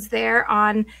episodes there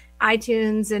on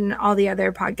iTunes and all the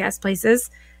other podcast places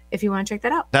if you want to check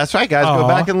that out. That's right, guys. Go Aw.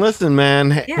 back and listen,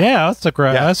 man. Yeah, I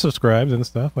Yeah. subscribed and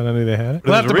stuff when I knew they had it.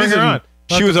 We'll There's have to a bring her reason on.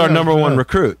 She was our number one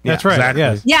recruit. That's Yeah. right. exactly.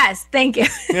 Yes. Yes, thank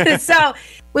you. So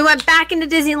we went back into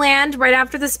Disneyland right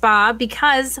after the spa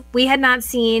because we had not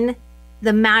seen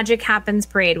the Magic Happens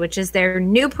Parade, which is their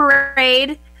new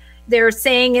parade. They're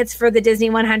saying it's for the Disney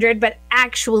 100, but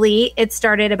actually it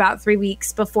started about 3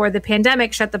 weeks before the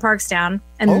pandemic shut the parks down.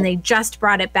 And then they just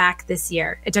brought it back this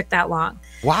year. It took that long.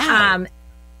 Wow.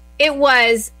 It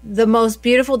was the most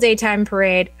beautiful daytime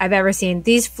parade I've ever seen.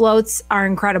 These floats are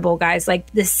incredible, guys. Like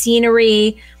the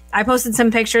scenery. I posted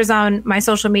some pictures on my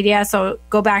social media, so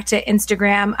go back to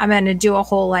Instagram. I'm going to do a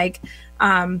whole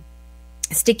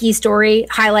sticky story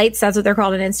highlights. That's what they're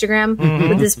called on Instagram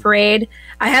with this parade.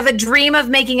 I have a dream of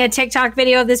making a TikTok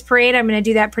video of this parade. I'm going to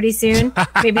do that pretty soon.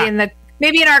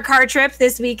 Maybe in our car trip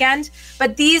this weekend.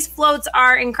 But these floats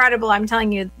are incredible. I'm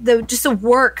telling you, just the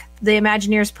work the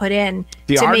Imagineers put in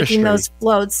The to artistry. making those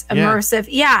floats immersive.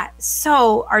 Yeah,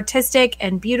 so artistic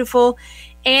and beautiful.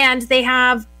 And they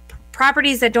have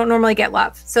properties that don't normally get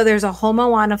love. So there's a whole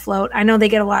Moana float. I know they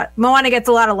get a lot. Moana gets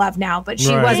a lot of love now, but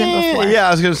she Right. wasn't before. Yeah,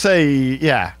 I was going to say,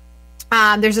 yeah.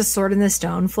 There's a Sword in the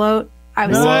Stone float. I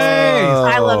was Nice.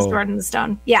 I love Sword in the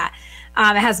Stone. Yeah.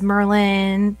 It has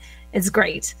Merlin. It's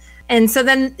great. And so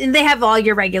then they have all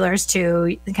your regulars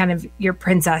too, kind of your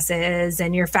princesses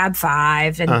and your Fab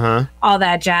Five and all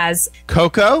that jazz.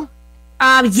 Coco?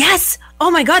 Yes. Oh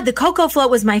my God. The Coco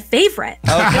float was my favorite.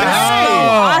 Okay.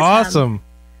 Oh, awesome.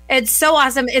 It's so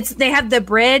awesome. They have the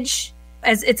bridge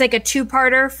as it's like a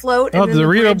two-parter float. Oh, and then the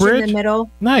Dorito in bridge? the middle.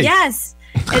 Nice. Yes.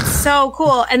 It's so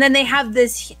cool. And then they have the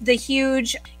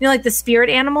huge, like the spirit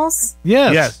animals.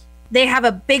 Yes. Yes. They have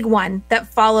a big one that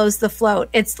follows the float.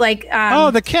 It's like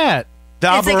The cat.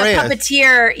 The it's like a Alvarez.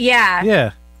 puppeteer. Yeah.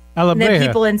 Yeah. And the Alabreja.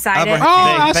 people inside it. Alvarez. Oh,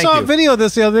 I Thank saw you. a video of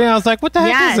this the other day. I was like, what the heck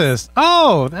Yes. is this?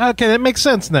 Oh, okay. That makes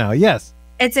sense now. Yes.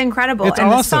 It's incredible. It's and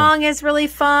the awesome. song is really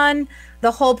fun.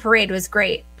 The whole parade was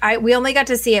great. We only got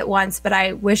to see it once, but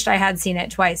I wished I had seen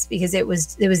it twice because it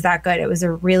was that good. It was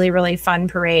a really, really fun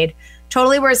parade.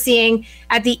 Totally worth seeing.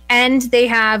 At the end, they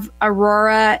have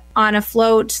Aurora on a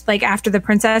float, like after the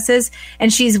princesses,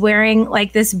 and she's wearing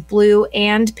like this blue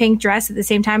and pink dress at the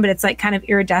same time, but it's like kind of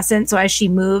iridescent. So as she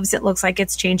moves, it looks like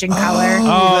it's changing color.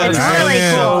 Oh, It's that's really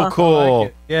brilliant. cool. So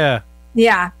cool. Yeah.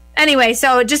 Yeah. Anyway,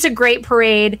 so just a great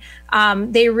parade.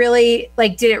 They really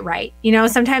did it right.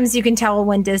 Sometimes you can tell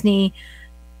when Disney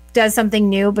does something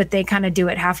new, but they kind of do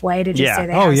it halfway to just Yeah. say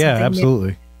they Oh, have yeah. something new.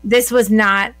 Absolutely. This was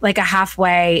not like a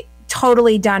halfway,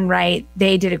 totally done right.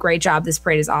 They did a great job. This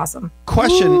parade is awesome.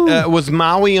 Question, was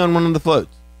Maui on one of the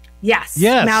floats? Yes.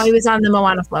 Yes. Maui was on the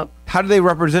Moana float. How did they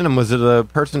represent him? Was it a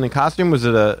person in costume? Was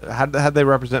it how'd they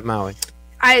represent Maui?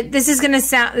 This is gonna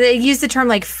sound. They use the term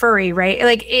like furry, right?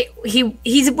 Like he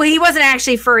wasn't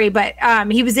actually furry, but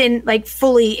he was in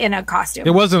fully in a costume.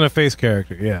 It wasn't a face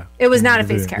character. Yeah. It was not a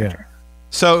face Yeah. character.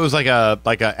 So it was like a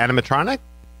animatronic?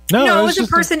 No, No, it was a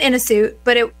just person in a suit,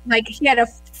 but he had a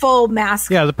full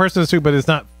mask. Yeah, the person in the suit, but it's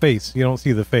not face. You don't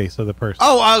see the face of the person.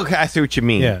 Oh, okay. I see what you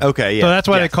mean. yeah. Okay, yeah. So that's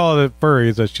why they Yes. call it furry,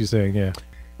 is what she's saying. Yeah.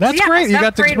 That's yeah, great. so You that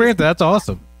got to parade experience was- that. That's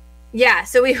awesome. Yeah,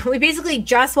 so we basically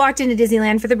just walked into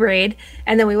Disneyland for the parade,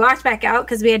 and then we walked back out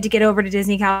because we had to get over to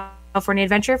Disney California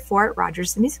Adventure for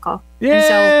Rogers the Musical. And so,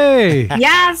 Yay!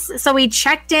 yes, so we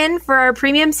checked in for our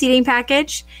premium seating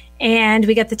package, and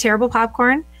we got the terrible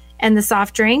popcorn and the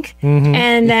soft drink. Mm-hmm.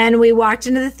 And then we walked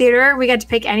into the theater. We got to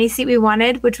pick any seat we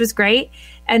wanted, which was great.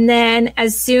 And then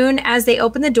as soon as they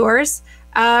opened the doors,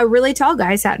 a really tall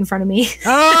guy sat in front of me.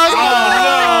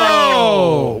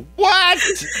 Oh, what?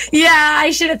 Yeah,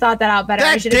 I should have thought that out better.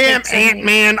 I That should have damn picked something.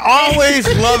 Ant-Man always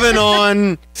loving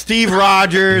on Steve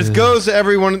Rogers, goes to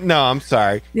everyone. No, I'm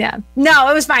sorry. Yeah. No,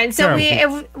 it was fine. So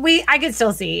Terrible. I could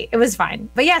still see. It was fine.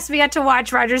 But yes, we got to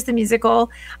watch Rogers the Musical.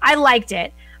 I liked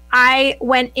it. I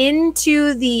went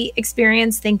into the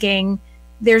experience thinking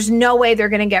there's no way they're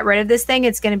going to get rid of this thing.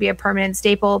 It's going to be a permanent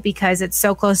staple because it's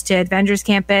so close to Avengers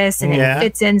Campus and it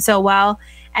fits in so well.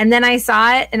 And then I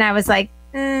saw it and I was like,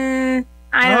 I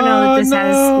don't know if this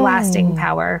has lasting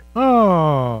power.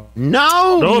 Oh.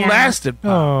 No. No Yeah. lasted.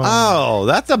 Oh,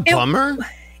 that's a bummer.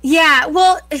 Yeah,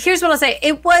 well, here's what I'll say.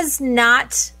 It was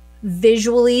not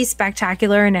visually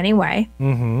spectacular in any way.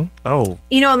 Mm-hmm. Oh.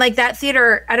 You know, like that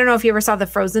theater, I don't know if you ever saw the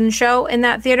Frozen show in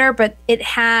that theater, but it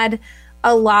had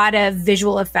a lot of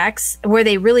visual effects where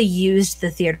they really used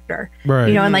the theater. Right.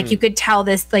 You know, and like you could tell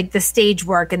this, like the stage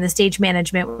work and the stage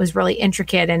management was really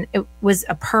intricate and it was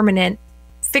a permanent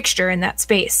fixture in that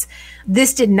space.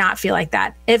 This did not feel like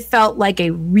that. It felt like a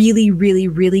really, really,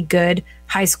 really good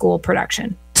high school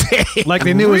production. Like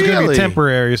they knew it was going to be Really?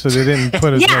 temporary, so they didn't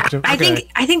put as Yeah, much.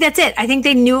 I think that's it. I think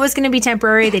they knew it was going to be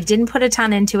temporary. They didn't put a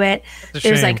ton into it. That's a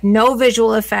There's shame. like no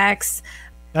visual effects.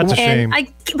 That's a shame.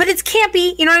 But it's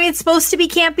campy. You know what I mean? It's supposed to be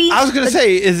campy. I was going to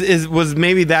say, was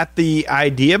maybe that the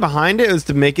idea behind it, was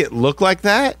to make it look like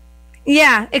that?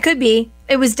 Yeah, it could be.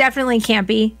 It was definitely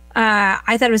campy.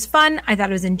 I thought it was fun. I thought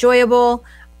it was enjoyable.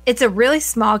 It's a really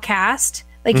small cast.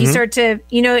 Like you start to,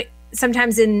 you know,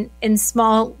 sometimes in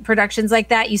small productions like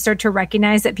that, you start to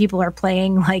recognize that people are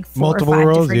playing like Multiple 4 or 5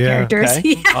 roles, different yeah. characters. Okay.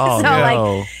 Yeah, Oh, so no.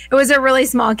 like it was a really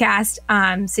small cast.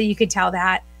 So you could tell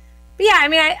that. But yeah, I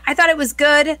mean, I thought it was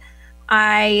good.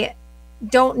 I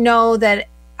don't know that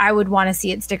I would want to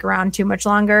see it stick around too much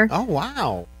longer. Oh,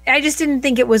 wow. I just didn't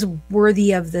think it was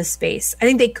worthy of the space. I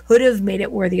think they could have made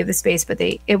it worthy of the space, but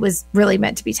it was really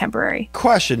meant to be temporary.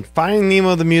 Question, Finding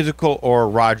Nemo the musical or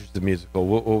Rogers the musical?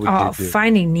 What would Oh, you do?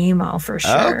 Finding Nemo for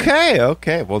sure.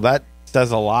 Okay. Well, that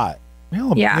says a lot.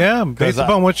 Yeah. Based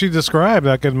upon what you described,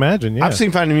 I could imagine. Yeah, I've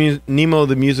seen Finding Nemo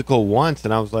the musical once,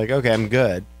 and I was like, okay, I'm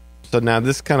good. So now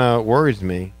this kind of worries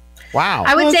me. Wow.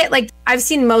 I would say, like, I've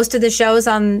seen most of the shows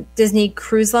on Disney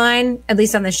Cruise Line, at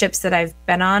least on the ships that I've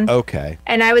been on. Okay.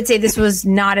 And I would say this was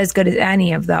not as good as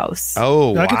any of those.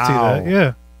 Oh, I could see that.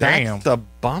 Yeah, That's a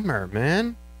bummer,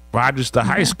 man. Rogers the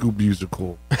High School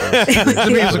Musical. it's a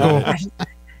musical.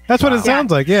 That's what it sounds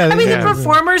like. Yeah, I mean, yeah. the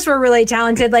performers were really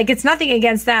talented. Like, it's nothing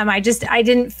against them. I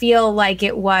didn't feel like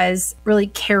it was really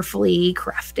carefully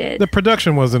crafted. The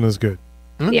production wasn't as good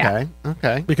Okay. Yeah.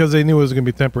 Okay. because they knew it was going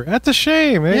to be temporary. That's a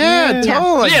shame. Yeah,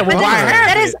 totally. Yeah, well, But why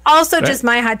that have is also just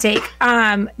my hot take.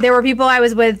 There were people I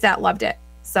was with that loved it.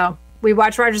 So we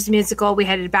watched Rogers the Musical. We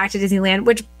headed back to Disneyland,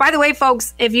 which, by the way,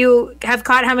 folks, if you have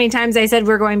caught how many times I said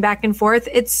we're going back and forth,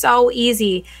 it's so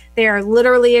easy. They are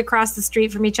literally across the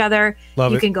street from each other.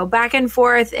 Love you it. can go back and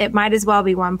forth. It might as well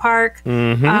be one park.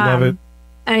 Love it.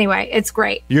 Anyway, it's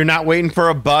great. You're not waiting for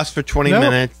a bus for 20 Nope.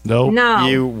 minutes. No. No.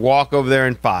 You walk over there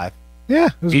in 5. Yeah,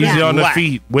 it was Easy Yeah. on the Black.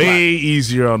 feet. Way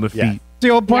easier on the feet. Yeah. the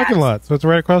old parking Yes. lot, so it's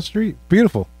right across the street.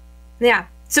 Beautiful. Yeah.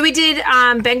 So we did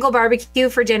Bengal barbecue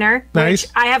for dinner, Nice.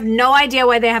 which I have no idea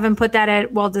why they haven't put that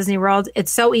at Walt Disney World. It's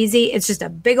so easy. It's just a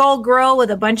big old grill with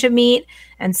a bunch of meat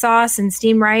and sauce and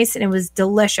steamed rice, and it was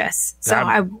delicious. So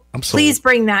I'm please sold.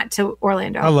 bring that to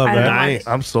Orlando. I love don't that. know why. Nice.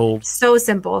 I'm sold. So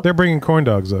simple. They're bringing corn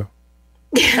dogs though.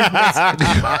 Yeah,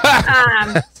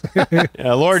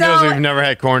 Lord So- knows we've never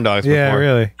had corn dogs before. Yeah,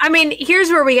 really. I mean, here's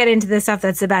where we get into the stuff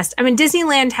that's the best. I mean,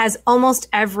 Disneyland has almost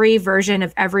every version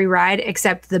of every ride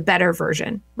except the better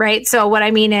version, right? So what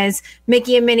I mean is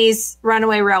Mickey and Minnie's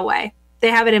Runaway Railway. They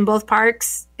have it in both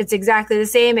parks. It's exactly the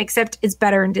same, except it's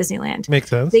better in Disneyland. Makes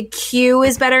sense. The queue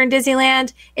is better in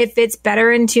Disneyland. It fits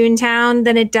better in Toontown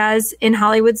than it does in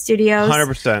Hollywood Studios.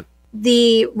 100%.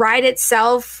 The ride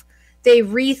itself, they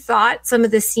rethought some of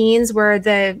the scenes where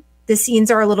the scenes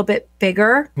are a little bit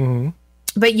bigger,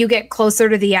 but you get closer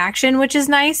to the action, which is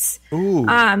nice. Ooh.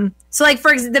 So like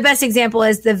the best example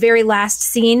is the very last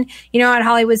scene, you know, at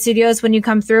Hollywood Studios, when you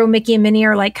come through, Mickey and Minnie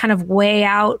are like kind of way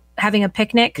out having a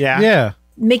picnic. Yeah. Yeah.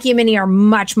 Mickey and Minnie are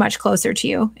much, much closer to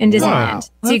you in Disneyland. Wow.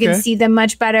 So you can Okay. see them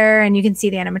much better and you can see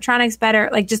the animatronics better.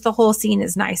 Like just the whole scene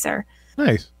is nicer.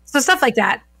 Nice. So stuff like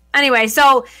that. Anyway,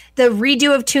 so the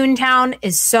redo of Toontown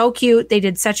is so cute. They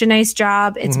did such a nice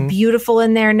job. It's beautiful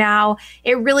in there now.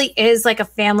 It really is like a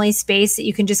family space that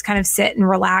you can just kind of sit and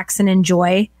relax and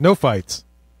enjoy. No fights.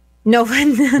 No,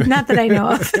 not that I know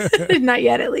of. Not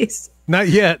yet, at least. Not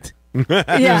yet.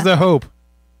 There's Yeah. the hope.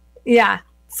 Yeah.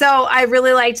 So I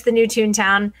really liked the new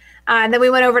Toontown. Then we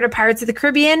went over to Pirates of the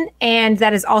Caribbean, and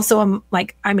that is also a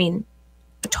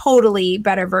totally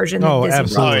better version than Oh, Disney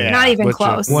absolutely. World. Oh, yeah. Not even Which,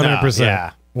 close. 100%.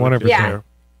 yeah. 100%. Yeah.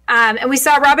 And we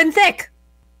saw Robin Thicke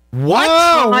What?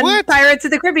 on Pirates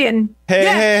of the Caribbean. Hey,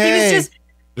 yeah, hey, he was hey. just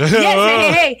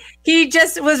yes, hey. He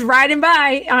just was riding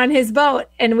by on his boat,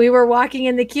 and we were walking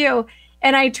in the queue,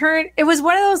 And I turned, it was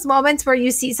one of those moments where you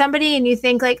see somebody and you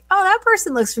think like, oh, that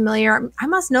person looks familiar. I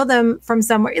must know them from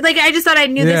somewhere. Like, I just thought I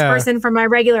knew this person from my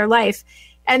regular life.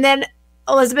 And then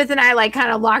Elizabeth and I like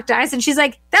kind of locked eyes and she's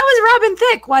like, that was Robin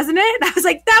Thicke, wasn't it? And I was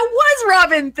like, that was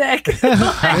Robin Thicke.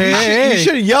 You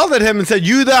should have yelled at him and said,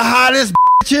 you the hottest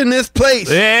bitch in this place.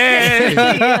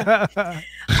 Yeah.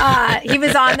 He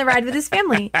was on the ride with his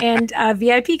family and a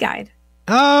VIP guide.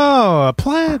 Oh, a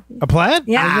plaid. A plaid?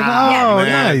 Yeah. Oh,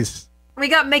 Yeah. nice. We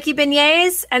got Mickey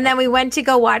beignets, and then we went to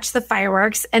go watch the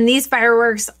fireworks. And these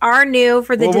fireworks are new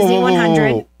for the Disney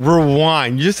 100.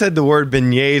 Rewind. You just said the word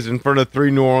beignets in front of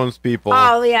 3 New Orleans people.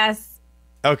 Oh, yes.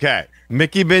 Okay.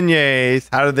 Mickey beignets.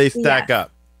 How do they stack Yes.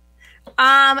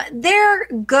 up? They're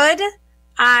good.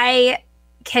 I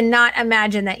cannot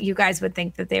imagine that you guys would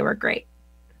think that they were great.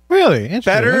 Really?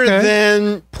 Interesting. Better Okay.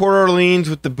 than Port Orleans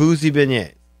with the boozy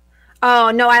beignets.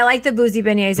 Oh, no, I like the boozy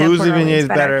beignets. at Boozy Port Orleans beignets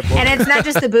better at Port And it's not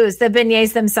just the booze. The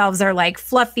beignets themselves are like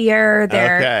fluffier.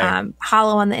 They're Okay.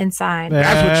 hollow on the inside. Yeah,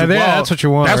 That's what you want. That's what you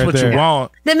want. That's right what there. you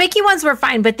want. The Mickey ones were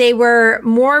fine, but they were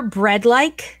more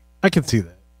bread-like. I can see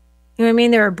that. You know what I mean?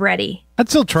 They were bready. I'd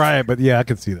still try it, but yeah, I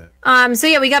can see that. So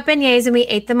yeah, we got beignets and we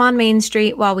ate them on Main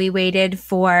Street while we waited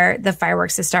for the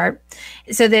fireworks to start.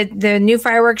 So the new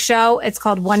fireworks show, it's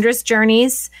called Wondrous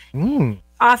Journeys.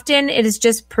 Often it is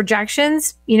just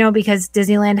projections, you know, because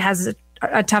Disneyland has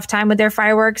a tough time with their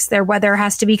fireworks. Their weather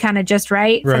has to be kind of just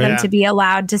right for Right. them Yeah. to be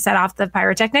allowed to set off the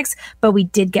pyrotechnics. But we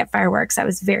did get fireworks. I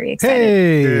was very excited.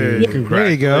 Hey, Good. there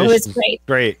you go. It was great.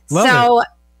 Great. Love So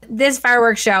this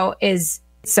fireworks show is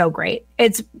so great.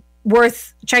 It's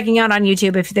worth checking out on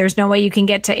YouTube if there's no way you can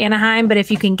get to Anaheim. But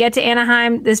if you can get to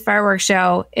Anaheim, this fireworks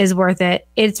show is worth it.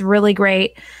 It's really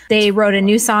great. They wrote a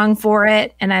new song for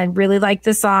it, and I really like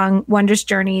the song Wondrous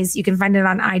Journeys. You can find it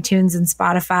on iTunes and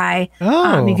Spotify.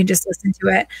 Oh. You can just listen to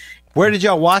it. Where did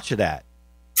y'all watch it at?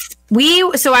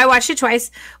 So I watched it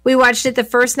twice. We watched it the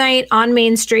first night on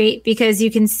Main Street because you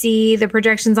can see the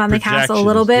projections on the castle a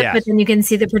little bit, Projections, yes. but then you can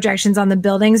see the projections on the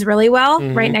buildings really well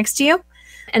right next to you.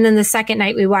 And then the second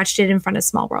night we watched it in front of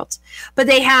Small World. But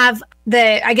they have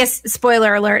I guess,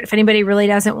 spoiler alert, if anybody really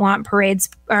doesn't want fireworks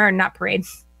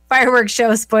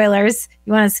show spoilers,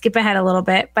 you want to skip ahead a little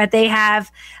bit, but they have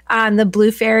the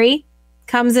Blue Fairy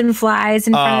comes and flies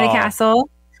in front of the castle.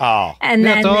 Oh. And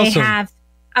then That's they awesome. have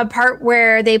a part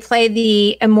where they play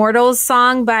the Immortals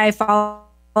song by Fall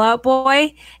Out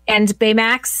Boy, and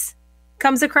Baymax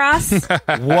comes across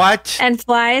What? and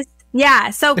flies. Yeah,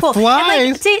 so cool. flies?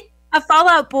 And like, see, a Fall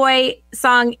Out Boy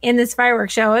song in this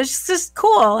fireworks show is just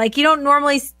cool. Like,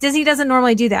 Disney doesn't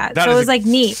normally do that. That So is it was like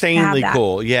neat. to have Insanely that.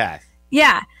 cool. Yes.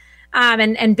 Yeah.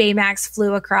 And Baymax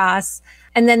flew across.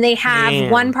 And then they have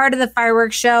Damn. one part of the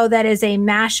fireworks show that is a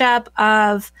mashup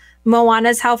of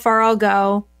Moana's How Far I'll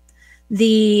Go,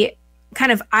 the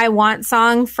kind of I Want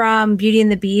song from Beauty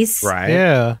and the Beast, Right.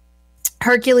 Yeah.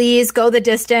 Hercules, Go the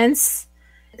Distance.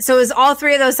 So it was all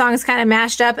three of those songs kind of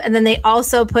mashed up. And then they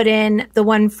also put in the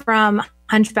one from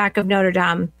Hunchback of Notre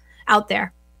Dame, Out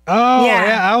There. Oh, Yeah.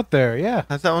 yeah, out there. Yeah.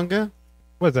 How's that one go?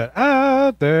 What's that?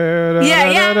 Out there.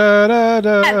 Yeah.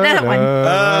 That one.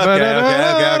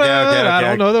 Okay. I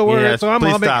don't know the words, Yes, so I'm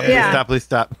please humming. stop. Yeah. Please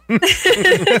stop.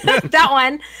 That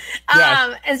one.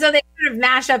 Yes. And so they sort of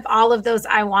mash up all of those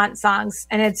I Want songs,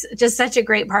 and it's just such a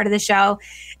great part of the show.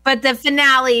 But the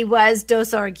finale was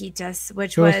Dos Oruguitas,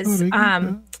 which was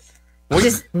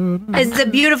just it's a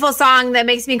beautiful song that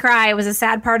makes me cry. It was a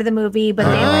sad part of the movie, but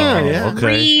they kind of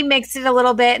okay. remixed it a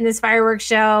little bit in this fireworks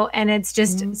show, and it's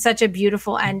just such a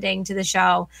beautiful ending to the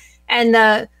show. And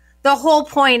the whole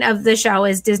point of the show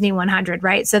is Disney 100,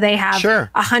 right? So they have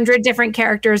Sure. 100 different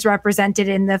characters represented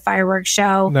in the fireworks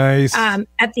show. Nice.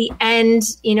 At the end,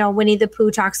 Winnie the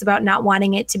Pooh talks about not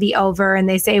wanting it to be over, and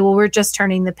they say, well, we're just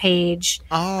turning the page.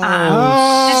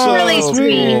 It's really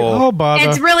sweet. Oh, Baba.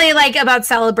 It's really like about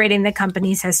celebrating the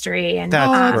company's history. And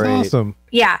That's That's great. awesome.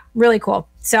 yeah, really cool.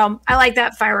 So I like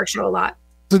that fireworks show a lot.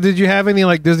 So, did you have any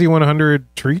like Disney 100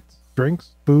 treats, drinks,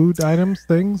 food items,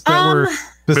 things that were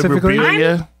specifically?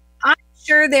 Memorabilia.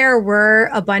 Sure, there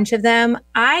were a bunch of them.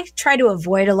 I try to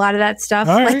avoid a lot of that stuff,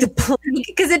 All like right.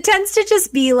 because it tends to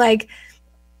just be like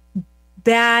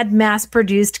bad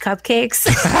mass-produced cupcakes.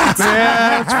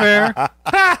 Yeah, that's fair.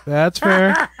 That's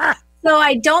fair. So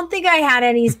I don't think I had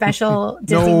any special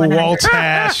Disney No 100. Waltz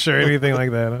hash or anything like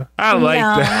that. Huh? I like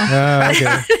No. that.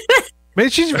 Okay. Maybe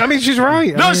she's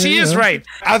right. No, I mean, she is right.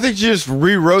 I think you just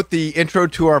rewrote the intro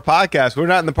to our podcast. We're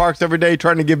not in the parks every day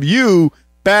trying to give you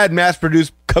bad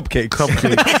mass-produced cupcakes.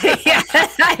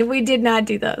 Yeah, we did not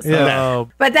do those. Yeah.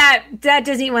 But that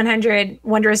Disney 100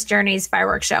 Wondrous Journeys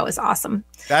fireworks show is awesome.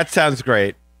 That sounds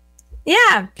great.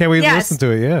 Yeah. Can't wait to Yes. listen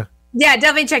to it. Yeah. Yeah,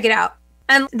 definitely check it out.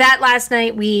 And that last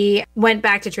night we went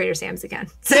back to Trader Sam's again.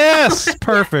 Yes,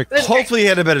 perfect. Hopefully, you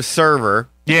had a better server.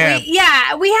 Yeah.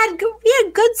 We had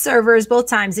good servers both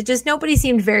times. It just nobody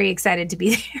seemed very excited to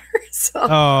be there. So.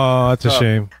 Oh, that's a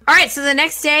shame. All right, so the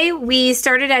next day we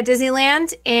started at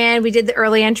Disneyland and we did the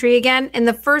early entry again. In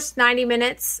the first 90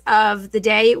 minutes of the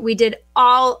day, we did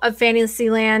all of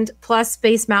Fantasyland plus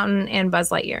Space Mountain and Buzz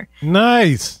Lightyear.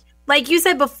 Nice. Like you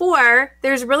said before,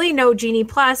 there's really no Genie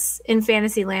Plus in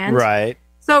Fantasyland. Right.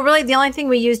 So really the only thing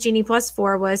we used Genie Plus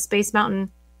for was Space Mountain.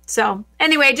 So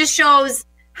anyway, it just shows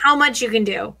how much you can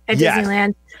do at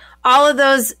Disneyland. All of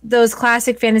those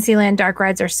classic Fantasyland dark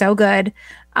rides are so good.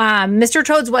 Mr.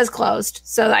 Toad's was closed,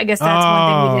 so I guess that's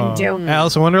one thing we didn't do.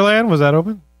 Alice in Wonderland, was that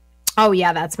open? Oh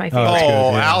yeah, that's my favorite. that's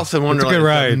good, yeah. Alice in Wonderland. It's a good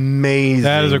ride. Is amazing.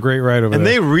 That is a great ride over And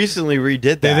there. they recently redid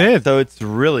that. They did. So it's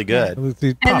really good.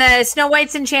 And the Snow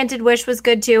White's Enchanted Wish was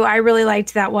good too. I really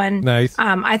liked that one. Nice.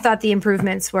 I thought the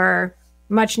improvements were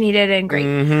much needed and great.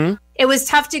 Mm-hmm. It was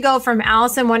tough to go from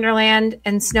Alice in Wonderland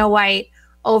and Snow White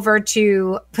over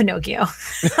to Pinocchio.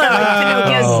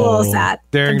 Pinocchio's a little sad.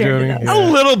 Daring compared to Joni, those. yeah.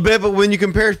 A little bit, but when you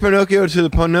compare Pinocchio to the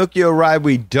Pinocchio ride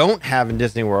we don't have in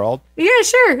Disney World. Yeah,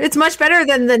 sure. It's much better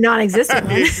than the non-existent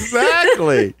one.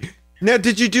 Exactly. Now,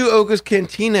 did you do Oga's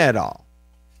Cantina at all?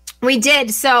 We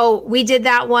did. So we did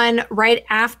that one right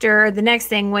after the next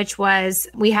thing, which was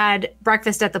we had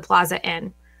breakfast at the Plaza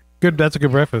Inn. Good. That's a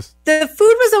good breakfast. The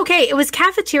food was okay. It was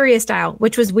cafeteria style,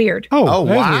 which was weird. Oh,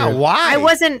 that's wow. weird. Why? I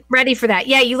wasn't ready for that.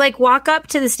 Yeah, you like walk up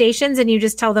to the stations and you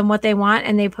just tell them what they want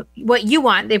and they put what you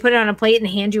want. They put it on a plate and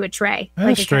hand you a tray That's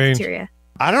like a strange. cafeteria.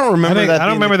 I don't remember that. I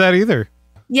don't remember that either.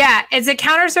 Yeah, it's a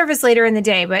counter service later in the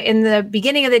day, but in the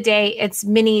beginning of the day, it's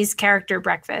Minnie's character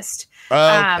breakfast.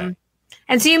 Okay.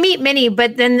 And so you meet Minnie,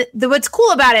 but then what's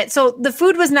cool about it, so the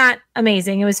food was not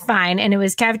amazing. It was fine. And it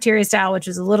was cafeteria style, which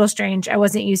was a little strange. I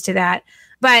wasn't used to that.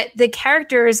 But the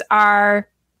characters are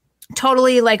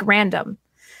totally like random.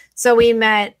 So we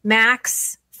met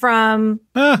Max from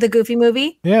the Goofy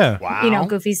movie. Yeah. Wow. You know,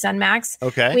 Goofy's son, Max.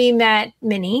 Okay. We met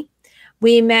Minnie.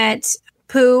 We met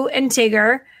Pooh and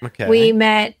Tigger. Okay. We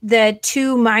met the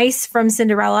two mice from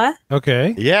Cinderella.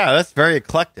 Okay. Yeah, that's very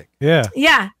eclectic. Yeah.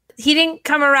 Yeah. He didn't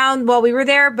come around while we were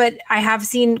there, but I have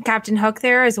seen Captain Hook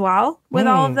there as well with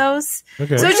all of those.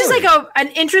 Okay. So it's just like an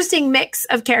interesting mix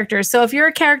of characters. So if you're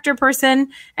a character person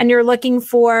and you're looking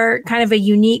for kind of a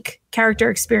unique character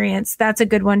experience, that's a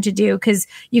good one to do because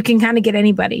you can kind of get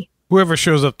anybody. Whoever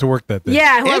shows up to work that day.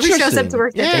 Yeah, whoever shows up Interesting. to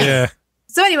work that Yeah. day. Yeah.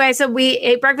 So anyway, so we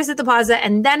ate breakfast at the Plaza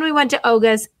and then we went to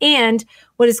Oga's. And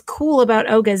what is cool about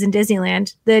Oga's in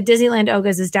Disneyland, the Disneyland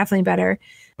Oga's is definitely better.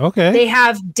 Okay. They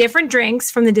have different drinks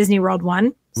from the Disney World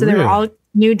one. So they were Really? all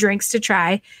new drinks to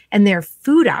try. And their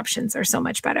food options are so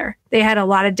much better. They had a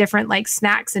lot of different like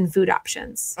snacks and food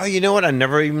options. Oh, you know what? I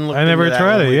never even looked I never into that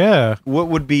tried one. it. Yeah. What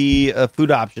would be a food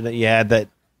option that you had that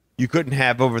you couldn't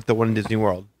have over at the one in Disney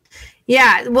World?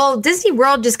 Yeah. Well, Disney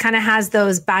World just kind of has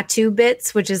those Batu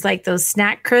bits, which is like those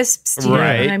snack crisps. Do you know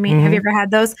Right. what I mean? Have you ever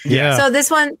had those? Yeah. So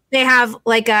this one, they have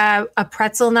like a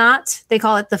pretzel knot. They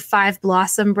call it the 5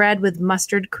 Blossom bread with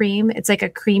mustard cream. It's like a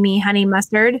creamy honey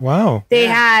mustard. Wow. They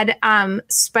had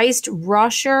spiced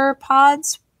washer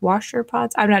pods.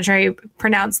 I'm not sure how you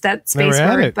pronounce that space Never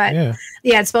had word, it. but Yeah.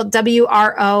 it's spelled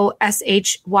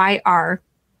WROSHYR.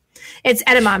 It's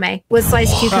edamame with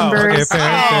sliced cucumbers, Okay.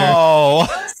 Oh,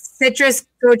 citrus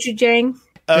gochujang.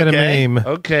 Get a okay. meme.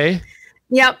 Okay.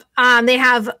 Yep. They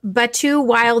have Batu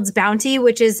Wild's Bounty,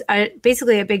 which is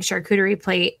basically a big charcuterie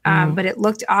plate, but it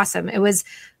looked awesome. It was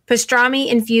pastrami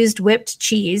infused whipped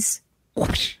cheese,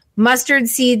 mustard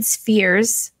seed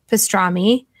spheres,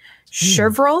 pastrami,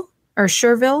 chervil,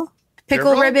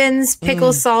 pickle Chervil? ribbons,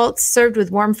 pickle salts, served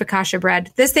with warm focaccia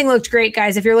bread. This thing looked great,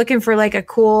 guys. If you're looking for like a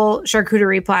cool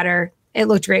charcuterie platter, it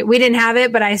looked great. We didn't have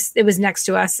it, but it was next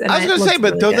to us. And I was going to say,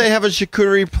 but don't they have a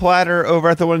charcuterie platter over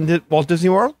at the one in Walt Disney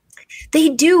World? They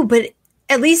do, but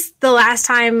at least the last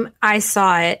time I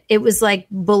saw it, it was like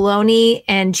bologna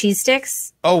and cheese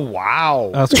sticks. Oh,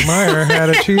 wow. Oscar Mayer had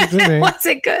a cheese, didn't he? Was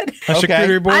it good? A Okay.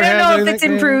 charcuterie board I don't has know if anything it's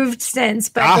there? improved since,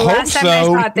 but I the hope last time I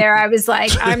so. saw it there, I was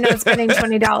like, I'm not spending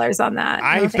 $20 on that.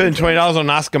 I No, ain't spending thank you. $20 on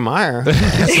Oscar Mayer.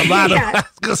 It's a lot Yeah. of. I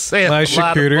was gonna say My it's a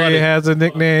lot of money. charcuterie has a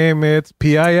nickname. It's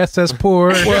PISS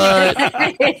Poor.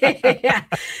 Yeah.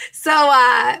 So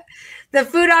the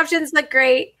food options look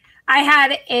great. I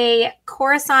had a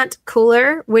Coruscant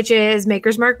cooler, which is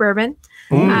Maker's Mark bourbon,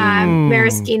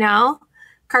 maraschino,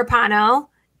 Carpano,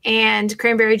 and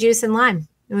cranberry juice and lime.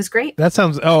 It was great. That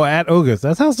sounds, at Oga's.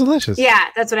 That sounds delicious. Yeah,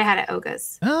 that's what I had at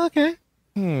Oga's. Oh, okay.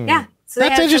 Yeah. So they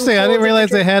That's had some interesting. I cool didn't realize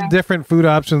they different had drinks. different food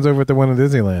options over at the one in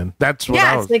Disneyland. That's what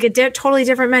Yeah, I was. it's like a totally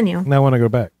different menu. Now I want to go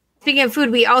back. Speaking of food,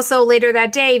 we also later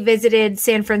that day visited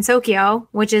San Francisco,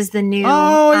 which is the new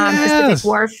Pacific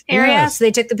Wharf area. Yes. So they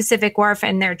took the Pacific Wharf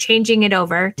and they're changing it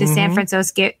over to San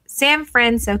Francisco. San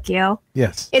Francisco.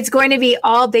 Yes. It's going to be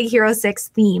all Big Hero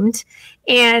 6 themed.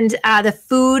 And the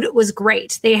food was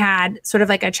great. They had sort of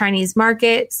like a Chinese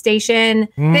market station.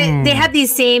 They had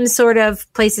these same sort of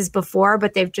places before,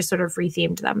 but they've just sort of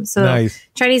rethemed them. So Nice.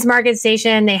 Chinese market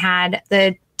station, they had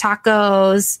the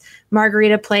tacos,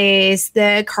 margarita place,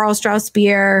 the Carl Strauss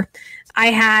beer. I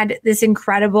had this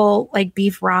incredible like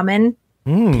beef ramen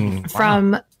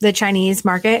from the Chinese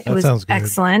market. It was sounds good.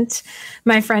 excellent.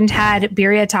 My friend had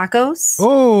birria tacos.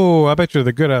 Oh, I bet you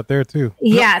they're good out there too.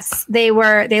 Yes, they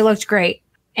looked great.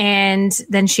 And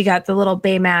then she got the little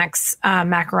Baymax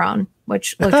macaron,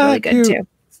 which looked really good Cute. too.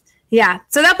 Yeah.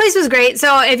 So that place was great.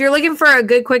 So if you're looking for a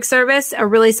good quick service, a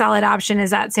really solid option is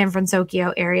that San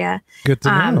Francisco area. Good to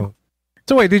know.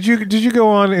 So wait, did you go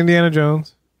on Indiana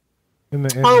Jones?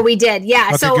 Oh, we did. Yeah.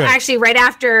 Okay, so good. actually right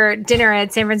after dinner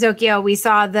at San Francisco, we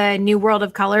saw the new World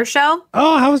of Color show.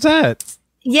 Oh, how was that?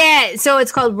 Yeah. So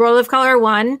it's called World of Color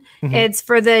 1. It's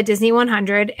for the Disney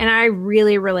 100. And I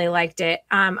really, really liked it.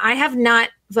 I have not,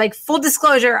 like full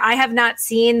disclosure, I have not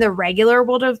seen the regular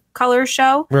World of Color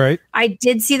show. Right. I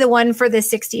did see the one for the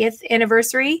 60th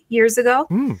anniversary years ago.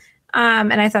 And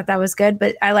I thought that was good,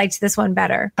 but I liked this one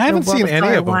better. I haven't The World seen any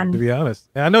Color of them, one. to be honest.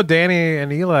 I know Danny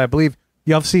and Eli, I believe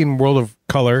y'all have seen World of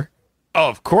Color. Oh,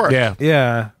 of course. Yeah.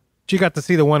 Yeah. She got to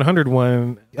see the 100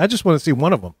 one. I just want to see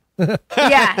one of them.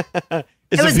 Yeah.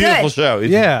 It's It a was beautiful good. show. It's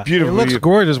Yeah. beautiful. It looks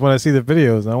gorgeous when I see the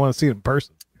videos, and I want to see it in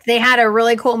person. They had a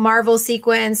really cool Marvel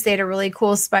sequence. They had a really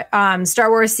cool Star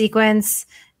Wars sequence.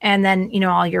 And then,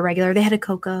 all your regular. They had a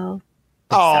Coco.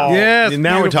 Oh, Yes.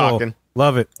 now we're beautiful. talking.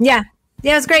 Love it. Yeah.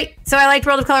 Yeah, it was great. So I liked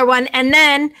World of Color 1. And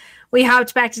then we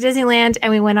hopped back to Disneyland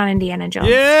and we went on Indiana Jones.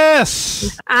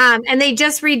 Yes. And they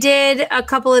just redid a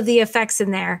couple of the effects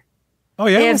in there. Oh,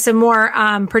 They yeah. have some more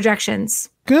projections.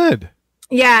 Good.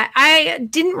 Yeah, I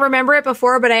didn't remember it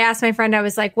before, but I asked my friend, I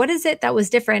was like, what is it that was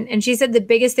different? And she said the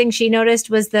biggest thing she noticed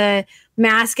was the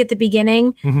mask at the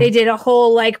beginning. They did a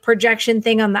whole like projection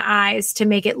thing on the eyes to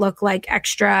make it look like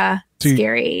extra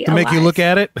scary. To make you alive. look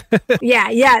at it. Yeah,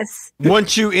 yes.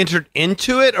 Once you entered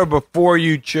into it or before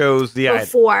you chose the item?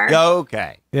 Before.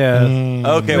 Okay. Yeah.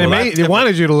 Okay. They, Well, they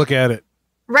wanted you to look at it.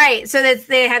 Right. So that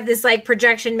they have this like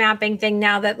projection mapping thing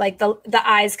now that like the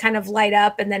eyes kind of light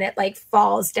up and then it like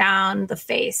falls down the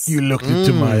face. looked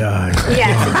into my eyes.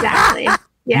 Yes, exactly.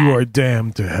 Yeah.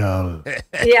 damned to hell.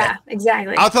 Yeah,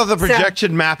 exactly. I thought the So-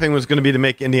 projection mapping was going to be to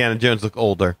make Indiana Jones look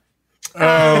older.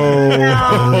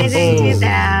 No, they didn't do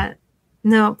that.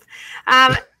 Nope.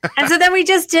 And so then we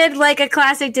just did like a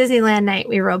classic Disneyland night.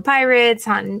 We rode Pirates,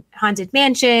 Haunted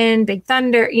Mansion, Big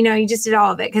Thunder. You just did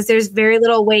all of it because there's very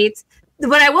little waits.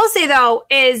 What I will say though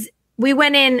is we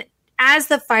went in as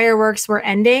the fireworks were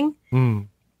ending,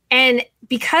 and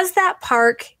because that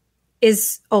park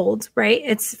is old, right?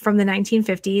 It's from the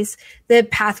 1950s. The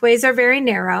pathways are very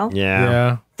narrow.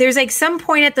 Yeah. There's like some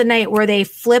point at the night where they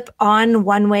flip on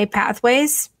one-way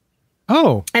pathways.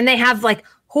 Oh. And they have like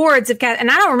hordes of cast,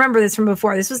 and I don't remember this from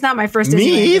before. This was not my first Disneyland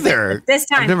Me visit, either. but this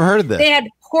time, I've never heard of this. They had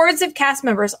hordes of cast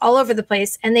members all over the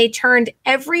place, and they turned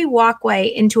every walkway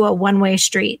into a one-way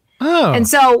street. Oh. And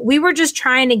so we were just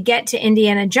trying to get to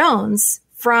Indiana Jones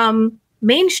from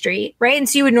Main Street, right? And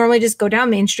so you would normally just go down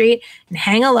Main Street and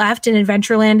hang a left, and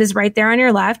Adventureland is right there on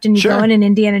your left, and you Sure. go in, and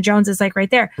Indiana Jones is like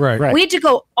right there. Right. We had to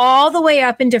go all the way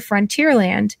up into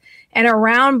Frontierland and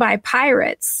around by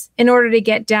Pirates in order to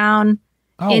get down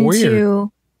Oh, into weird.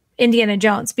 Indiana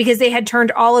Jones because they had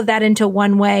turned all of that into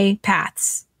one-way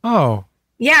paths. Oh.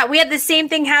 Yeah, we had the same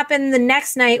thing happen the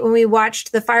next night when we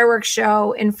watched the fireworks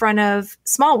show in front of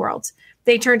Small World.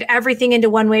 They turned everything into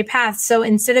one-way paths. So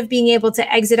instead of being able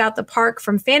to exit out the park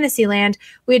from Fantasyland,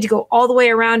 we had to go all the way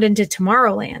around into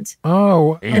Tomorrowland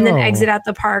Oh. and then oh. exit out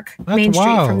the park, That's Main Street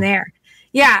wild. from there.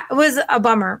 Yeah, it was a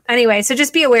bummer. Anyway, so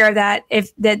just be aware of that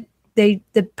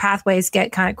the pathways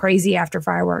get kind of crazy after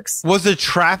fireworks. Was the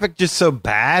traffic just so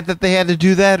bad that they had to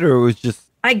do that, or it was just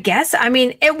I guess. I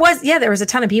mean, it was, there was a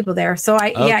ton of people there. So I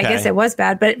Okay. guess it was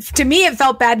bad. But to me, it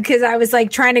felt bad because I was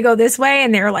like trying to go this way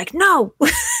and they were like, no.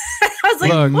 I was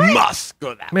like, Look, what? must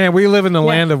go that? Man, we live in the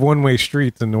land of one-way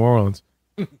streets in New Orleans.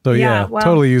 So Yeah, yeah, well-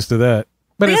 totally used to that.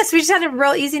 But But it's, yes, we just had a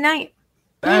real easy night.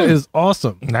 that is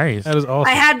awesome. Nice. That is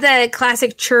awesome. I had the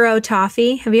classic churro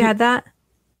toffee. Have you had that?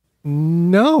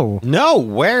 no. No,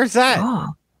 where's that? Oh,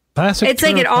 Classic it's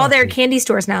like churro at all their coffee. candy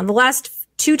stores now. The last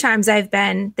 2 times I've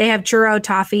been, they have churro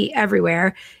toffee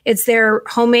everywhere. It's their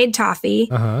homemade toffee.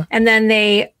 Uh-huh. And then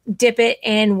they dip it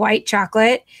in white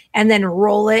chocolate and then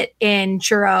roll it in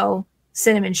churro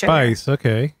cinnamon sugar. Spice.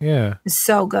 Okay. Yeah. It's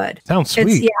so good. Sounds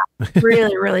sweet. It's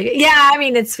really, really good. Yeah, I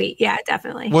mean, it's sweet. Yeah,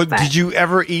 definitely. Well, But did you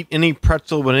ever eat any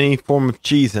pretzel with any form of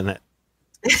cheese in it?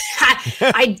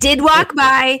 I did walk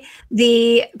by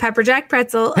the pepper jack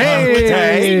pretzel.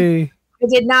 Hey. I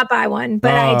did not buy one,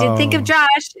 but I did think of Oh.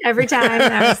 Josh every time.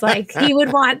 And I was like, he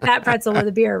would want that pretzel with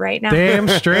a beer right now. Damn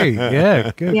straight.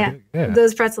 Yeah. Good. Yeah,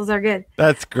 those pretzels are good.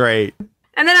 That's great.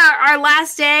 And then our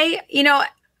last day,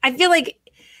 I feel like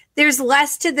there's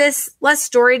less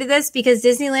story to this because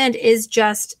Disneyland is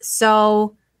just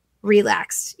so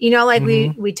relaxed. We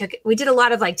did a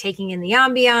lot of like taking in the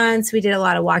ambiance. We did a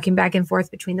lot of walking back and forth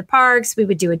between the parks. We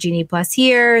would do a Genie Plus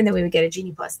here, and then we would get a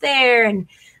Genie Plus there, and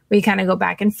we kind of go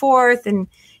back and forth, and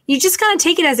you just kind of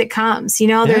take it as it comes.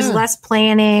 There's less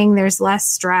planning, there's less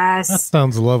stress. That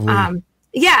sounds lovely.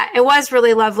 Yeah, it was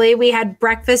really lovely. We had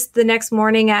breakfast the next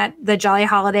morning at the Jolly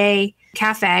Holiday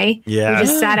Cafe. Yeah. We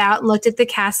just sat out and looked at the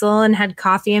castle and had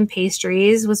coffee and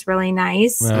pastries. It was really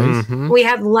nice. Nice. We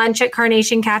had lunch at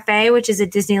Carnation Cafe, which is a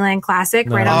Disneyland classic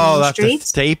right on Main that's Street. a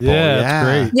staple. Yeah, Yeah.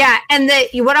 that's great. Yeah,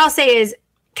 and what I'll say is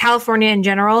California in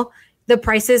general, the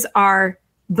prices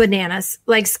bananas,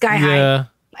 like sky high. Yeah.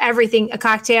 Everything, a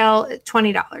cocktail,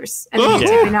 $20. And then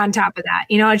tipping on top of that.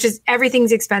 It's just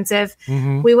everything's expensive.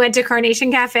 Mhm. We went to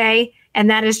Carnation Cafe, and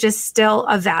that is just still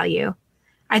a value.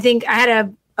 I think I had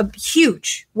a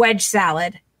huge wedge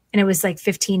salad, and it was like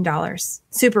 $15.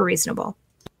 Super reasonable.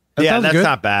 That Yeah, sounds that's good.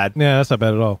 not bad. Yeah, that's not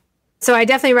bad at all. So I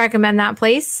definitely recommend that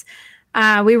place.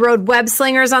 We rode web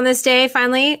slingers on this day.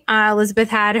 Finally, Elizabeth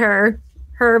had her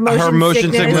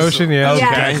motion sickness. Motion, yeah.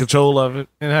 Yeah. Got control of it.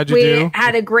 And how'd you We do?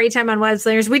 had a great time on web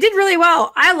slingers. We did really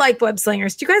well. I like web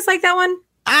slingers. Do you guys like that one?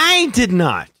 I did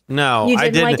not. No, You I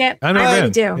didn't like it? I've never I really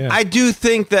been. do. Yeah. I do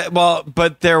think that,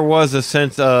 but there was a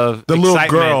sense of The little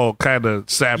excitement. girl kind of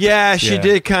sapped. Yeah, she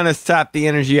did kind of sap the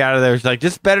energy out of there. It's like,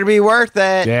 this better be worth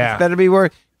it. Yeah. This better be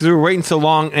worth it. Because we were waiting so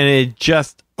long, and it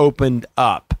just opened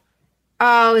up.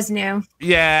 Oh, it was new.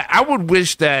 Yeah, I would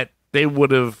wish that they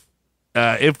would have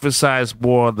emphasized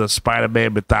more on the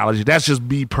Spider-Man mythology. That's just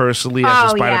me personally as a Oh, yeah.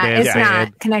 Spider-Man It's fan.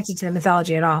 not connected to the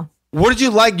mythology at all. What did you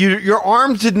like? Your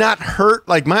arms did not hurt.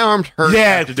 Like, my arms hurt Yeah,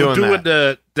 after doing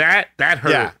that. that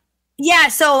hurt. Yeah. Yeah,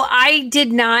 so I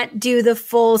did not do the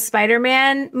full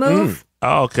Spider-Man move.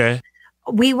 Oh, okay.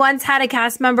 We once had a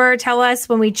cast member tell us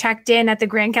when we checked in at the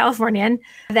Grand Californian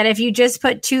that if you just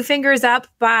put two fingers up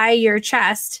by your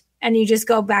chest and you just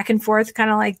go back and forth,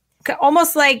 kind of like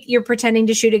almost like you're pretending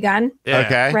to shoot a gun, Yeah.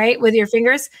 Okay. right? With your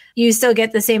fingers, you still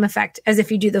get the same effect as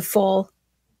if you do the full.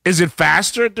 Is it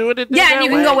faster doing it? Yeah, that and you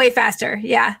can go way faster.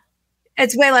 Yeah.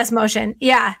 It's way less motion.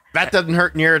 Yeah. That doesn't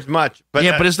hurt near as much. But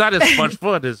Yeah, but it's not as much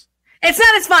fun as. It's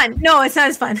not as fun. No, it's not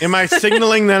as fun. am I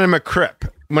signaling that I'm a crip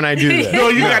when I do this? No,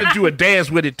 you got to do a dance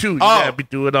with it too. You got to be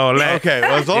doing all that. Okay,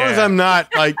 well, as long as Yeah. I'm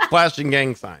not like flashing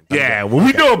gang signs. I'm Yeah, good. well,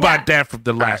 we know about that from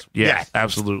the last. Right. Yeah, Yes.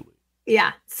 absolutely.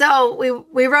 Yeah. So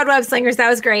we rode web slingers. That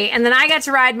was great. And then I got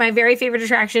to ride my very favorite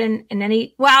attraction in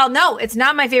no, it's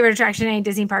not my favorite attraction in any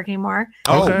Disney park anymore.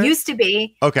 Oh. It used to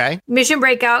be Okay. Mission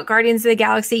Breakout, Guardians of the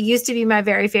Galaxy used to be my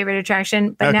very favorite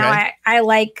attraction. But now Okay. I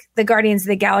like the Guardians of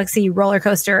the Galaxy roller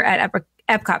coaster at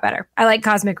Epcot better. I like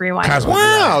Cosmic Rewind.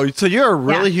 Wow. So you're a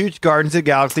really huge Guardians of the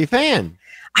Galaxy fan.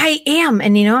 I am.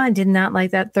 And I did not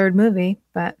like that third movie,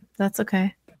 but that's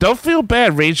okay. Don't feel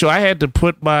bad, Rachel. I had to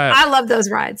put I love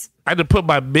those rides.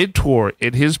 my mentor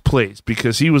in his place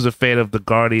because he was a fan of the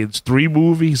Guardians 3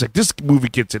 movie. He's like, this movie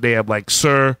gets in there. I'm like,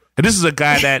 sir. And this is a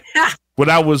guy that, when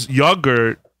I was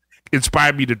younger,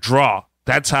 inspired me to draw.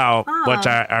 That's how much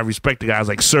I respect the guy. I was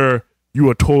like, sir, you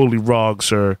are totally wrong,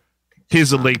 sir.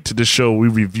 Here's a link to the show. We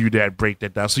review that, break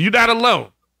that down. So you're not alone.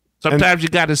 Sometimes you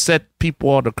got to set people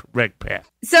on the correct path.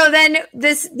 So then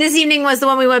this evening was the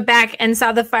one we went back and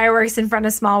saw the fireworks in front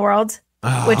of Small World,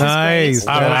 which was Nice.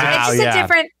 great. Oh, wow, It's just a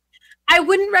different. I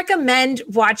wouldn't recommend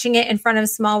watching it in front of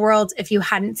Small World if you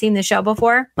hadn't seen the show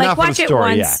before. Like Not for the watch it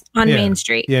story, once on Yeah. Main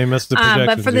Street. Yeah, you missed the But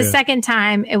projections. for the yeah. second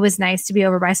time, it was nice to be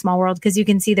over by Small World because you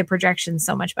can see the projections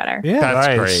so much better. Yeah, That's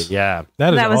Nice. great. Yeah.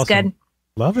 that is that was awesome. good.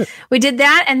 Love it. We did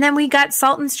that, and then we got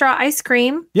Salt and Straw ice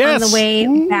cream Yes. on the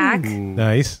way back.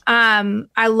 Nice.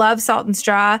 I love Salt and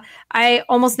Straw. I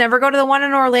almost never go to the one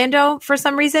in Orlando for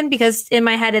some reason because in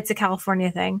my head it's a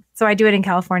California thing. So I do it in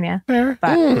California.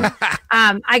 But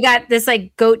I got this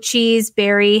like goat cheese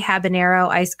berry habanero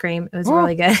ice cream. It was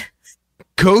really good.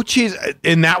 Goat cheese,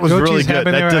 and that was Goat really cheese good.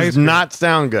 habanero That ice does cream. not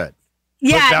sound good.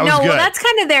 Yeah, that was no, well, good. that's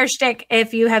kind of their shtick.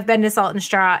 If you have been to Salt and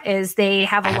Straw, is they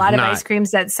have a lot of not. ice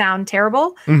creams that sound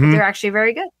terrible, but Mhm. they're actually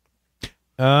very good.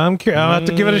 I'm curious. I'll have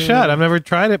to give it a shot. I've never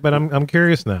tried it, but I'm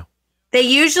curious now. They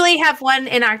usually have one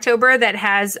in October that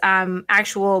has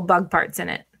actual bug parts in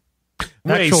it.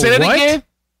 Wait, Actual say it what? again.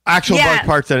 Actual Yeah. bug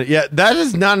parts in it. Yeah, that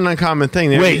is not an uncommon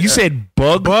thing. Wait, you said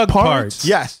bug parts?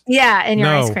 yes. Yeah, in your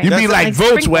No. ice cream. You That's mean like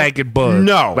sprinkles. Volkswagen bug?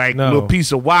 No. Like No. little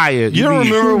piece of wire. You don't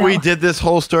mean- remember No. we did this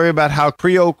whole story about how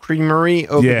Creo Creamery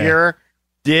over Yeah. here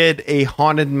did a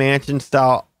haunted mansion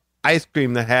style ice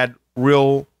cream that had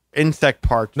real insect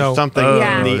parts No. or something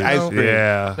Yeah. in the ice cream.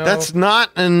 Yeah. No. That's not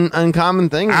an uncommon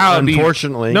thing, I don't need-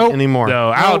 unfortunately, Nope. anymore. No,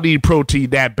 I don't need protein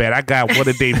that bad. I got one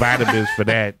a day vitamins for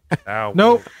that.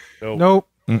 Nope. Nope. Nope.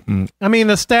 Mm-mm. I mean,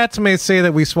 the stats may say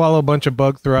that we swallow a bunch of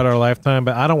bugs throughout our lifetime,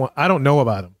 but I don't know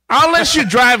about them. Unless you're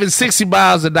driving 60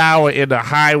 miles an hour in a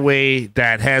highway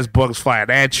that has bugs flying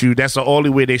at you, that's the only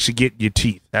way they should get in your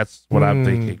teeth. That's what I'm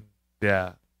thinking.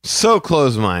 Yeah. So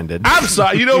close-minded. I'm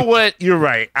sorry. You know what? You're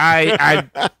right. I'll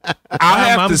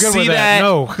have I'm to good see with that.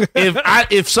 No.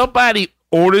 if somebody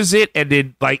orders it and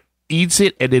then like eats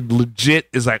it and then legit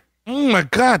is like, oh my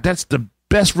God, that's the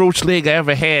best roach leg I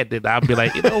ever had, then I'll be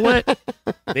like, you know what?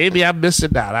 Maybe I'm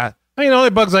missing out. I mean, the only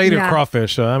bugs I eat Yeah. are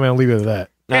crawfish, so I'm gonna leave it at that.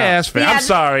 Yeah, that's fair. Yeah, I'm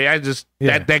sorry. I just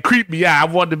Yeah. that creeped me out.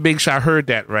 I wanted to make sure I heard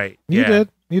that right. You Yeah. did.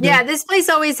 You did. Yeah, this place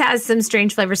always has some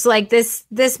strange flavors. So like this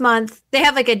month, they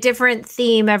have like a different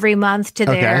theme every month to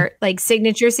their Okay. like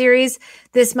signature series.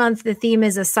 This month the theme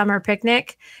is a summer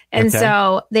picnic. And Okay.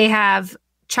 so they have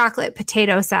chocolate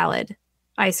potato salad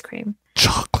ice cream.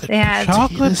 Chocolate. They have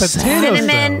Chocolate potato cinnamon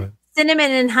salad.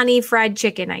 cinnamon and honey fried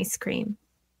chicken ice cream.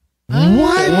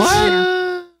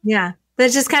 What? Yeah.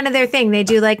 That's just kind of their thing. They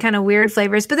do like kind of weird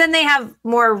flavors, but then they have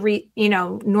more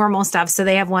normal stuff. So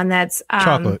they have one that's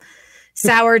Chocolate.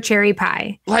 sour cherry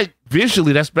pie, Like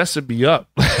visually, that's messing me up.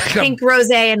 pink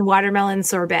rosé, and watermelon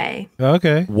sorbet.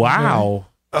 Okay. Wow.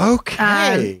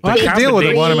 Okay. Well, I can deal with the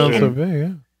Brie watermelon and- sorbet.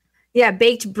 Yeah. Yeah,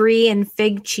 baked brie and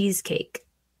fig cheesecake.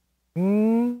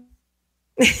 Mm.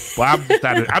 Well,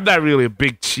 I'm not really a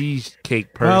big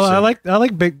cheesecake person. Well, I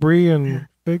like baked brie and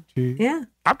fig cheese. Yeah.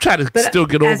 I'm trying to But still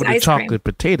get as over the ice cream. chocolate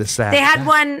potato salad. They had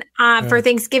one for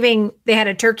Thanksgiving. They had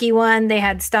a turkey one. They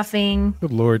had stuffing,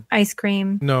 Good lord. ice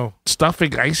cream. No.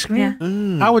 stuffing ice cream.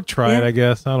 Yeah. I would try it, Yeah. I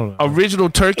guess. I don't know. Original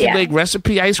turkey Yeah. leg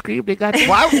recipe ice cream. They got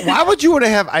Why would you want to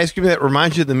have ice cream that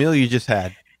reminds you of the meal you just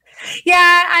had?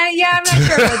 I'm not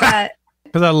sure about that.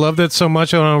 Because I loved it so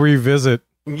much, I want to revisit.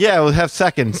 Yeah, we'll have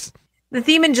seconds. The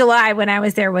theme in July when I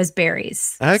was there was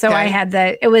berries. Okay. So I had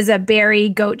it was a berry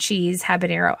goat cheese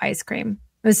habanero ice cream.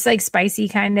 It was like spicy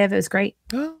kind of. It was great.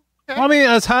 Well, I mean,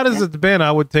 as hot as it's been,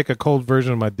 I would take a cold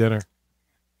version of my dinner.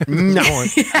 No.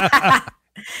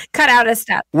 Cut out a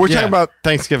step. We're Yeah. talking about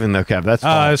Thanksgiving, though, Kev. That's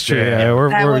fine. That's true. Yeah. Yeah, we're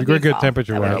That would be good fall.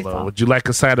 temperature That would wise. be fall. Would you like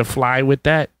a side of fly with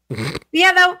that?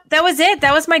 Yeah, that was it.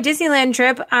 That was my Disneyland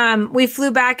trip. We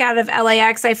flew back out of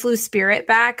LAX. I flew Spirit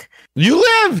back. You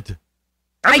lived.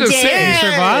 I gonna did.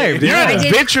 You survived. You're Yeah. I an did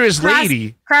adventurous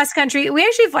lady. Cross country. We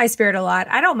actually fly Spirit a lot.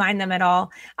 I don't mind them at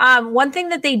all. One thing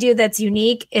that they do that's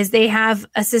unique is they have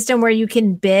a system where you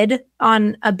can bid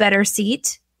on a better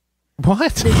seat.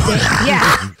 What?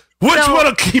 Yeah. Which So- one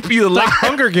will keep you Like alive?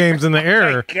 Hunger Games in the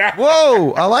air.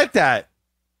 Whoa, I like that.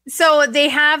 So they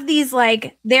have these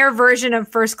like their version of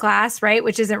first class, right?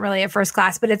 Which isn't really a first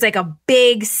class, but it's like a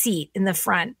big seat in the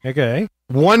front. Okay.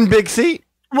 One big seat.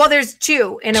 Well, there's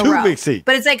two in a Two row. big seats.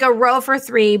 But it's like a row for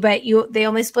three, but they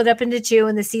only split up into two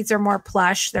and the seats are more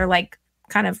plush. They're like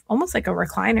kind of almost like a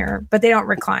recliner, but they don't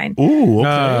recline. Ooh,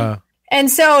 okay. And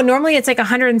so normally it's like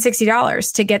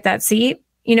 $160 to get that seat.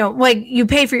 You know, like you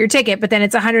pay for your ticket, but then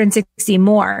it's $160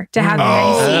 more to have the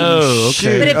nice seat. Oh, okay.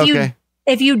 shoot. But Okay.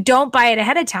 if you don't buy it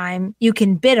ahead of time, you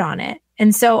can bid on it.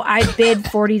 And so I bid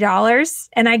 $40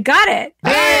 and I got it.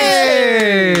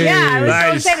 Hey! Yeah, I was so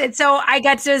Nice. excited. So I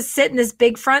got to sit in this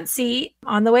big front seat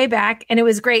on the way back, and it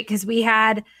was great because we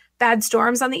had bad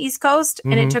storms on the East Coast,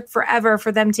 and it took forever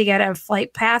for them to get a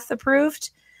flight path approved.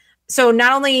 So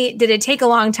not only did it take a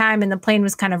long time, and the plane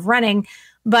was kind of running,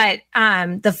 but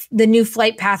the new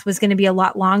flight path was going to be a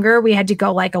lot longer. We had to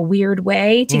go like a weird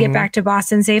way to get back to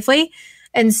Boston safely,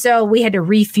 and so we had to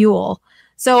refuel.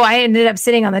 So I ended up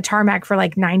sitting on the tarmac for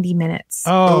like 90 minutes.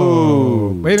 Oh.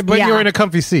 Wait, but Yeah. you're in a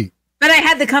comfy seat. But I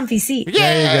had the comfy seat. There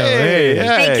you go.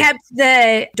 Hey. They kept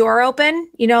the door open,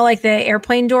 you know, like the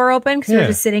airplane door open because we Yeah. were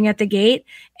just sitting at the gate,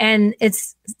 and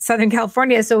it's Southern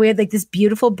California. So we had like this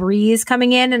beautiful breeze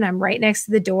coming in, and I'm right next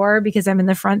to the door because I'm in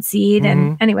the front seat.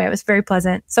 And anyway, it was very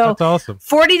pleasant. So That's awesome.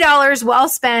 $40 well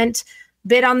spent.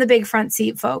 Bid on the big front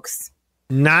seat, folks.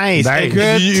 Nice. Nice. Hey,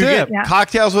 Good did you tip. get Yeah.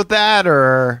 cocktails with that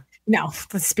or? No,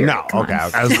 the Spirit. No. come Okay. on.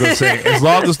 Okay. I was gonna say, as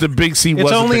long as the big seat It's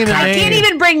wasn't only the in the I name. can't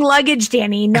even bring luggage,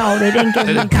 Danny. No, they didn't give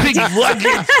me big cocktails.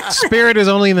 luggage. Spirit is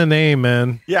only in the name,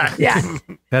 man. Yeah. Yeah,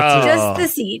 That's it. just the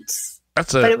seats.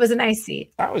 But it was a nice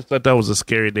seat. I always thought that was a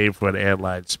scary name for an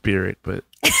airline, Spirit, but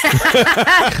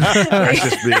that's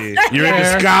just me. You're in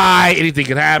the sky, anything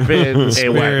can happen. Hey,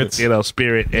 what?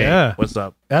 Spirit. Hey, what's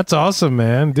up? That's awesome,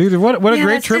 man, dude. What a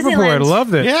great trip report. I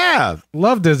loved it. Yeah,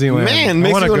 love Disneyland. Man,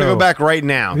 makes me want to go back right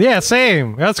now. Yeah,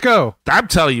 same. Let's go. I'm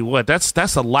telling you what,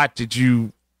 that's a lot that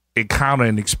you encounter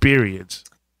and experience.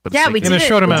 Yeah, we did in a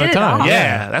short amount of time.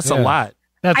 Yeah, that's a lot.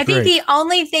 I think the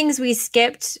only things we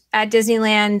skipped at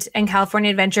Disneyland and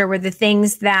California Adventure were the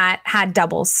things that had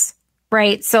doubles,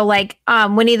 right? So like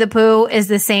Winnie the Pooh is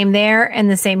the same there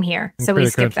and the same here. So we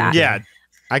skipped that. Yeah,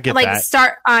 I get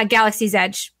that. Like Galaxy's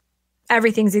Edge.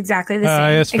 Everything's exactly the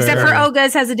same. Except for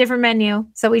Oga's has a different menu.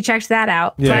 So we checked that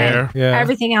out. Yeah.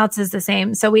 Everything else is the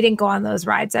same. So we didn't go on those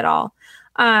rides at all.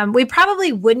 We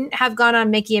probably wouldn't have gone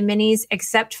on Mickey and Minnie's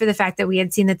except for the fact that we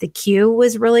had seen that the queue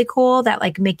was really cool, that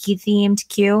like Mickey themed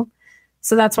queue.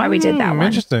 So that's why we did that one.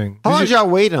 Interesting. How long did y'all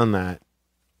wait on that?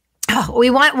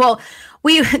 Oh,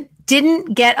 we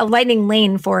didn't get a lightning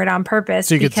lane for it on purpose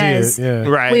so because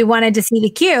Right. we wanted to see the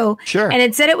queue. Sure. And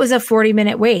it said it was a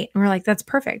 40-minute wait. And we're like, that's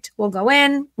perfect. We'll go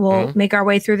in, we'll make our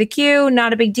way through the queue.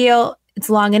 Not a big deal. It's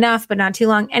long enough, but not too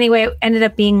long. Anyway, it ended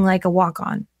up being like a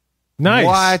walk-on. Nice.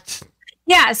 What?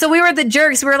 Yeah, so we were the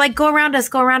jerks. We were like, go around us.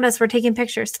 We're taking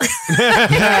pictures. We're like,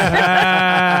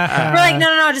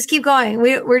 no, just keep going.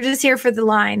 We're just here for the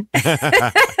line.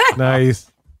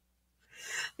 Nice.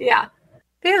 Yeah,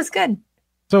 but it was good.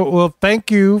 So, well,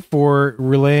 thank you for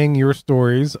relaying your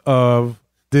stories of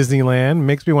Disneyland.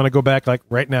 Makes me want to go back like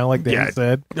right now, like Dan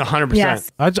said. 100%. Yes.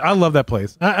 I love that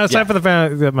place. Aside from the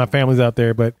fact that my family's out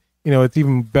there, but it's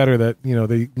even better that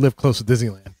they live close to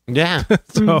Disneyland. Yeah.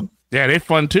 So. Yeah, they're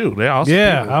fun too. They're awesome.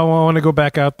 Yeah, I want to go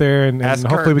back out there and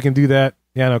hopefully Kirk. we can do that.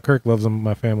 Yeah, I know Kirk loves them,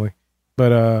 my family.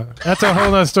 But that's a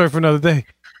whole other story for another day.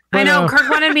 But, I know Kirk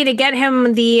wanted me to get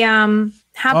him the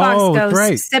Hotbox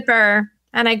Ghost sipper.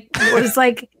 And I was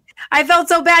like, I felt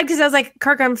so bad because I was like,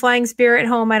 Kirk, I'm flying Spirit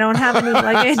home. I don't have any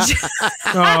luggage.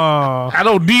 I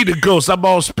don't need a ghost. I'm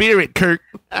all Spirit, Kirk.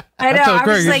 I know. I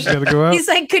was like, go out. He's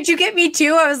like, could you get me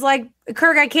two? I was like,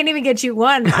 Kirk, I can't even get you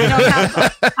one. I don't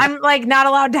have. I'm like not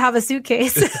allowed to have a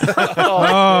suitcase.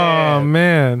 Oh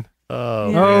man.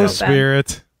 Oh,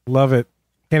 Spirit. Love it.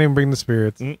 Can't even bring the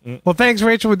spirits. Well, thanks,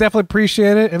 Rachel. We definitely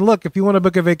appreciate it. And look, if you want to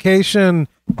book a vacation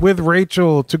with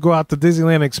Rachel to go out to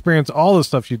Disneyland and experience all the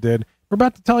stuff she did, we're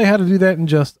about to tell you how to do that in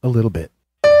just a little bit.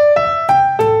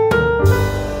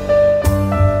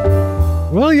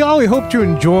 Well, y'all, we hope you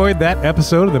enjoyed that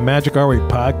episode of the Magic Our Way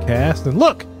podcast. And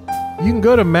look, you can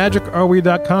go to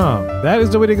magicourway.com. That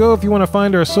is the way to go if you want to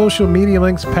find our social media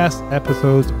links, past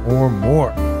episodes, or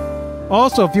more.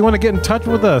 Also, if you want to get in touch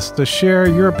with us to share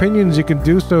your opinions, you can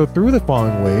do so through the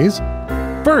following ways.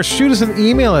 First, shoot us an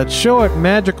email at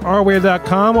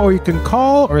show@magicourway.com, or you can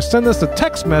call or send us a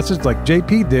text message like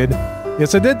JP did.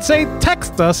 Yes, I did say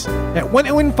text us at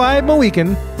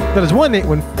 1815-MOWEEKEN. That is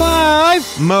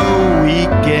 1815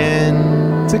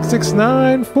 MOWEEKEN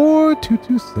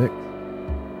 669-4226.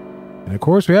 And of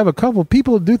course, we have a couple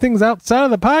people who do things outside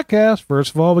of the podcast.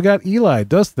 First of all, we got Eli,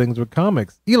 does things with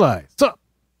comics. Eli, what's up?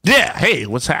 Yeah, hey,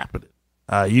 what's happening?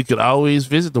 You can always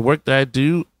visit the work that I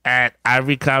do at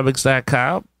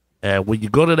ivorycomics.com. And when you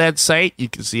go to that site, you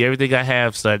can see everything I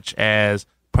have, such as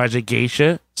Project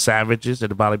Geisha, Savages, and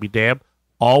The Molly Be Damned.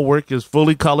 All work is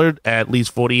fully colored, at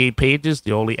least 48 pages.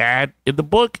 The only ad in the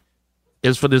book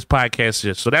is for this podcast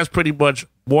here. So that's pretty much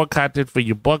more content for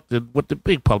your book than what the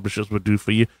big publishers would do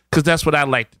for you, because that's what I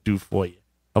like to do for you.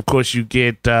 Of course, you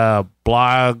get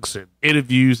blogs and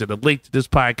interviews and a link to this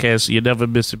podcast, so you never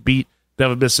miss a beat,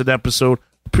 never miss an episode.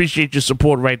 Appreciate your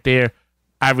support right there,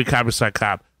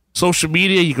 ivorycomics.com. Social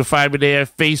media, you can find me there,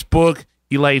 Facebook,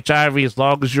 Eli H. Ivory. As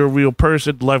long as you're a real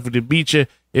person, love to meet you.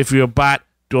 If you're a bot,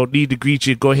 don't need to greet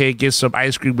you. Go ahead and get some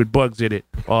ice cream with bugs in it.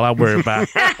 All I worry about.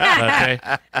 Okay.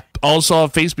 Also on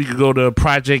Facebook, you can go to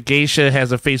Project Geisha. It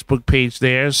has a Facebook page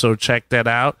there, so check that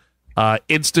out.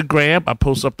 Instagram, I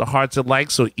post up the hearts and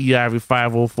likes, so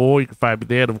EIvory504. You can find me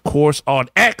there. And of course, on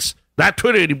X, not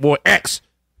Twitter anymore, X.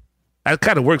 That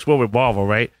kind of works well with Marvel,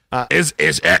 right? It's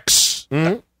X.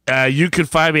 Mm-hmm. You can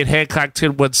find me at Hancock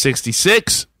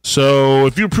 10166. So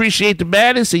if you appreciate the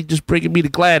madness, you just bringing me the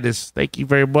gladness. Thank you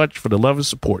very much for the love and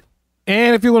support.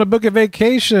 And if you want to book a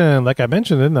vacation, like I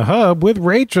mentioned in the hub, with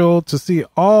Rachel to see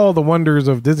all the wonders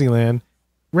of Disneyland,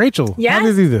 Rachel, Yes. how do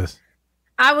you do this?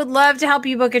 I would love to help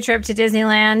you book a trip to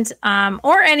Disneyland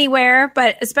or anywhere,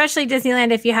 but especially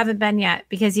Disneyland if you haven't been yet,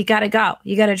 because you got to go.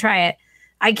 You got to try it.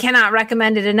 I cannot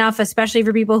recommend it enough, especially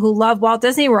for people who love Walt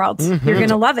Disney World. Mm-hmm. You're going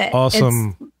to love it.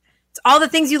 Awesome. It's all the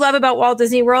things you love about Walt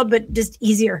Disney World, but just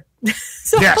easier.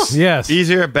 Yes. Yes.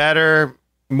 Easier, better,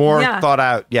 more thought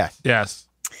out. Yes. Yes.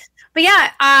 But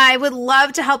yeah, I would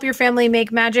love to help your family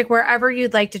make magic wherever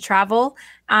you'd like to travel.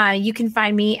 You can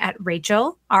find me at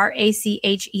Rachel,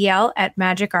 Rachel, at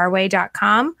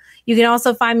magicourway.com. You can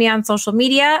also find me on social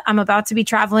media. I'm about to be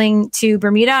traveling to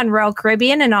Bermuda and Royal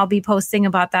Caribbean, and I'll be posting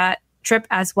about that trip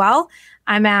as well.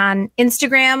 I'm on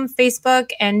Instagram,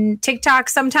 Facebook, and TikTok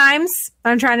sometimes.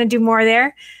 I'm trying to do more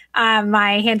there.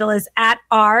 My handle is at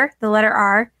the letter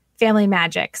R, Family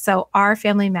Magic. So R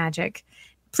Family Magic.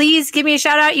 Please give me a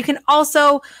shout out. You can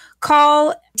also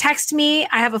text me.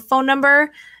 I have a phone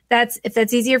number if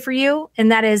that's easier for you.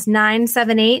 And that is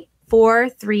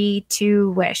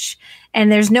 978-432-WISH.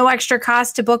 And there's no extra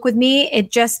cost to book with me.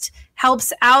 It just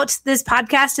helps out this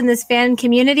podcast and this fan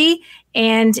community.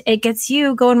 And it gets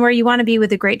you going where you want to be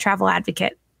with a great travel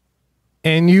advocate.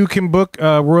 And you can book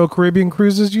Royal Caribbean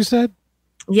cruises, you said?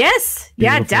 Yes.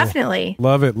 Beautiful. Yeah, definitely.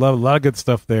 Love it. Love a lot of good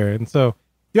stuff there. And so,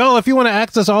 y'all, if you want to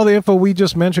access all the info we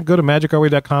just mentioned, go to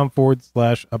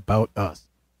magicourway.com/about us.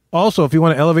 Also, if you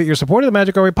want to elevate your support of the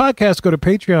Magic Our Way podcast, go to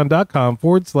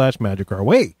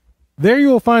patreon.com/magicourway. There you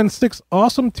will find 6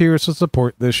 awesome tiers to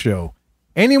support this show.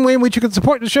 Any way in which you can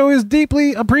support the show is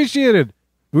deeply appreciated.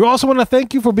 We also want to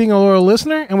thank you for being a loyal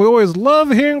listener, and we always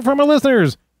love hearing from our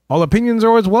listeners. All opinions are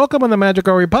always welcome on the Magic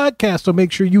Our Way podcast, so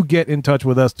make sure you get in touch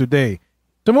with us today.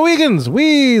 To Mohegans,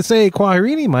 we say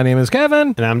Kwaherini. My name is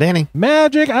Kevin. And I'm Danny.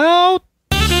 Magic out.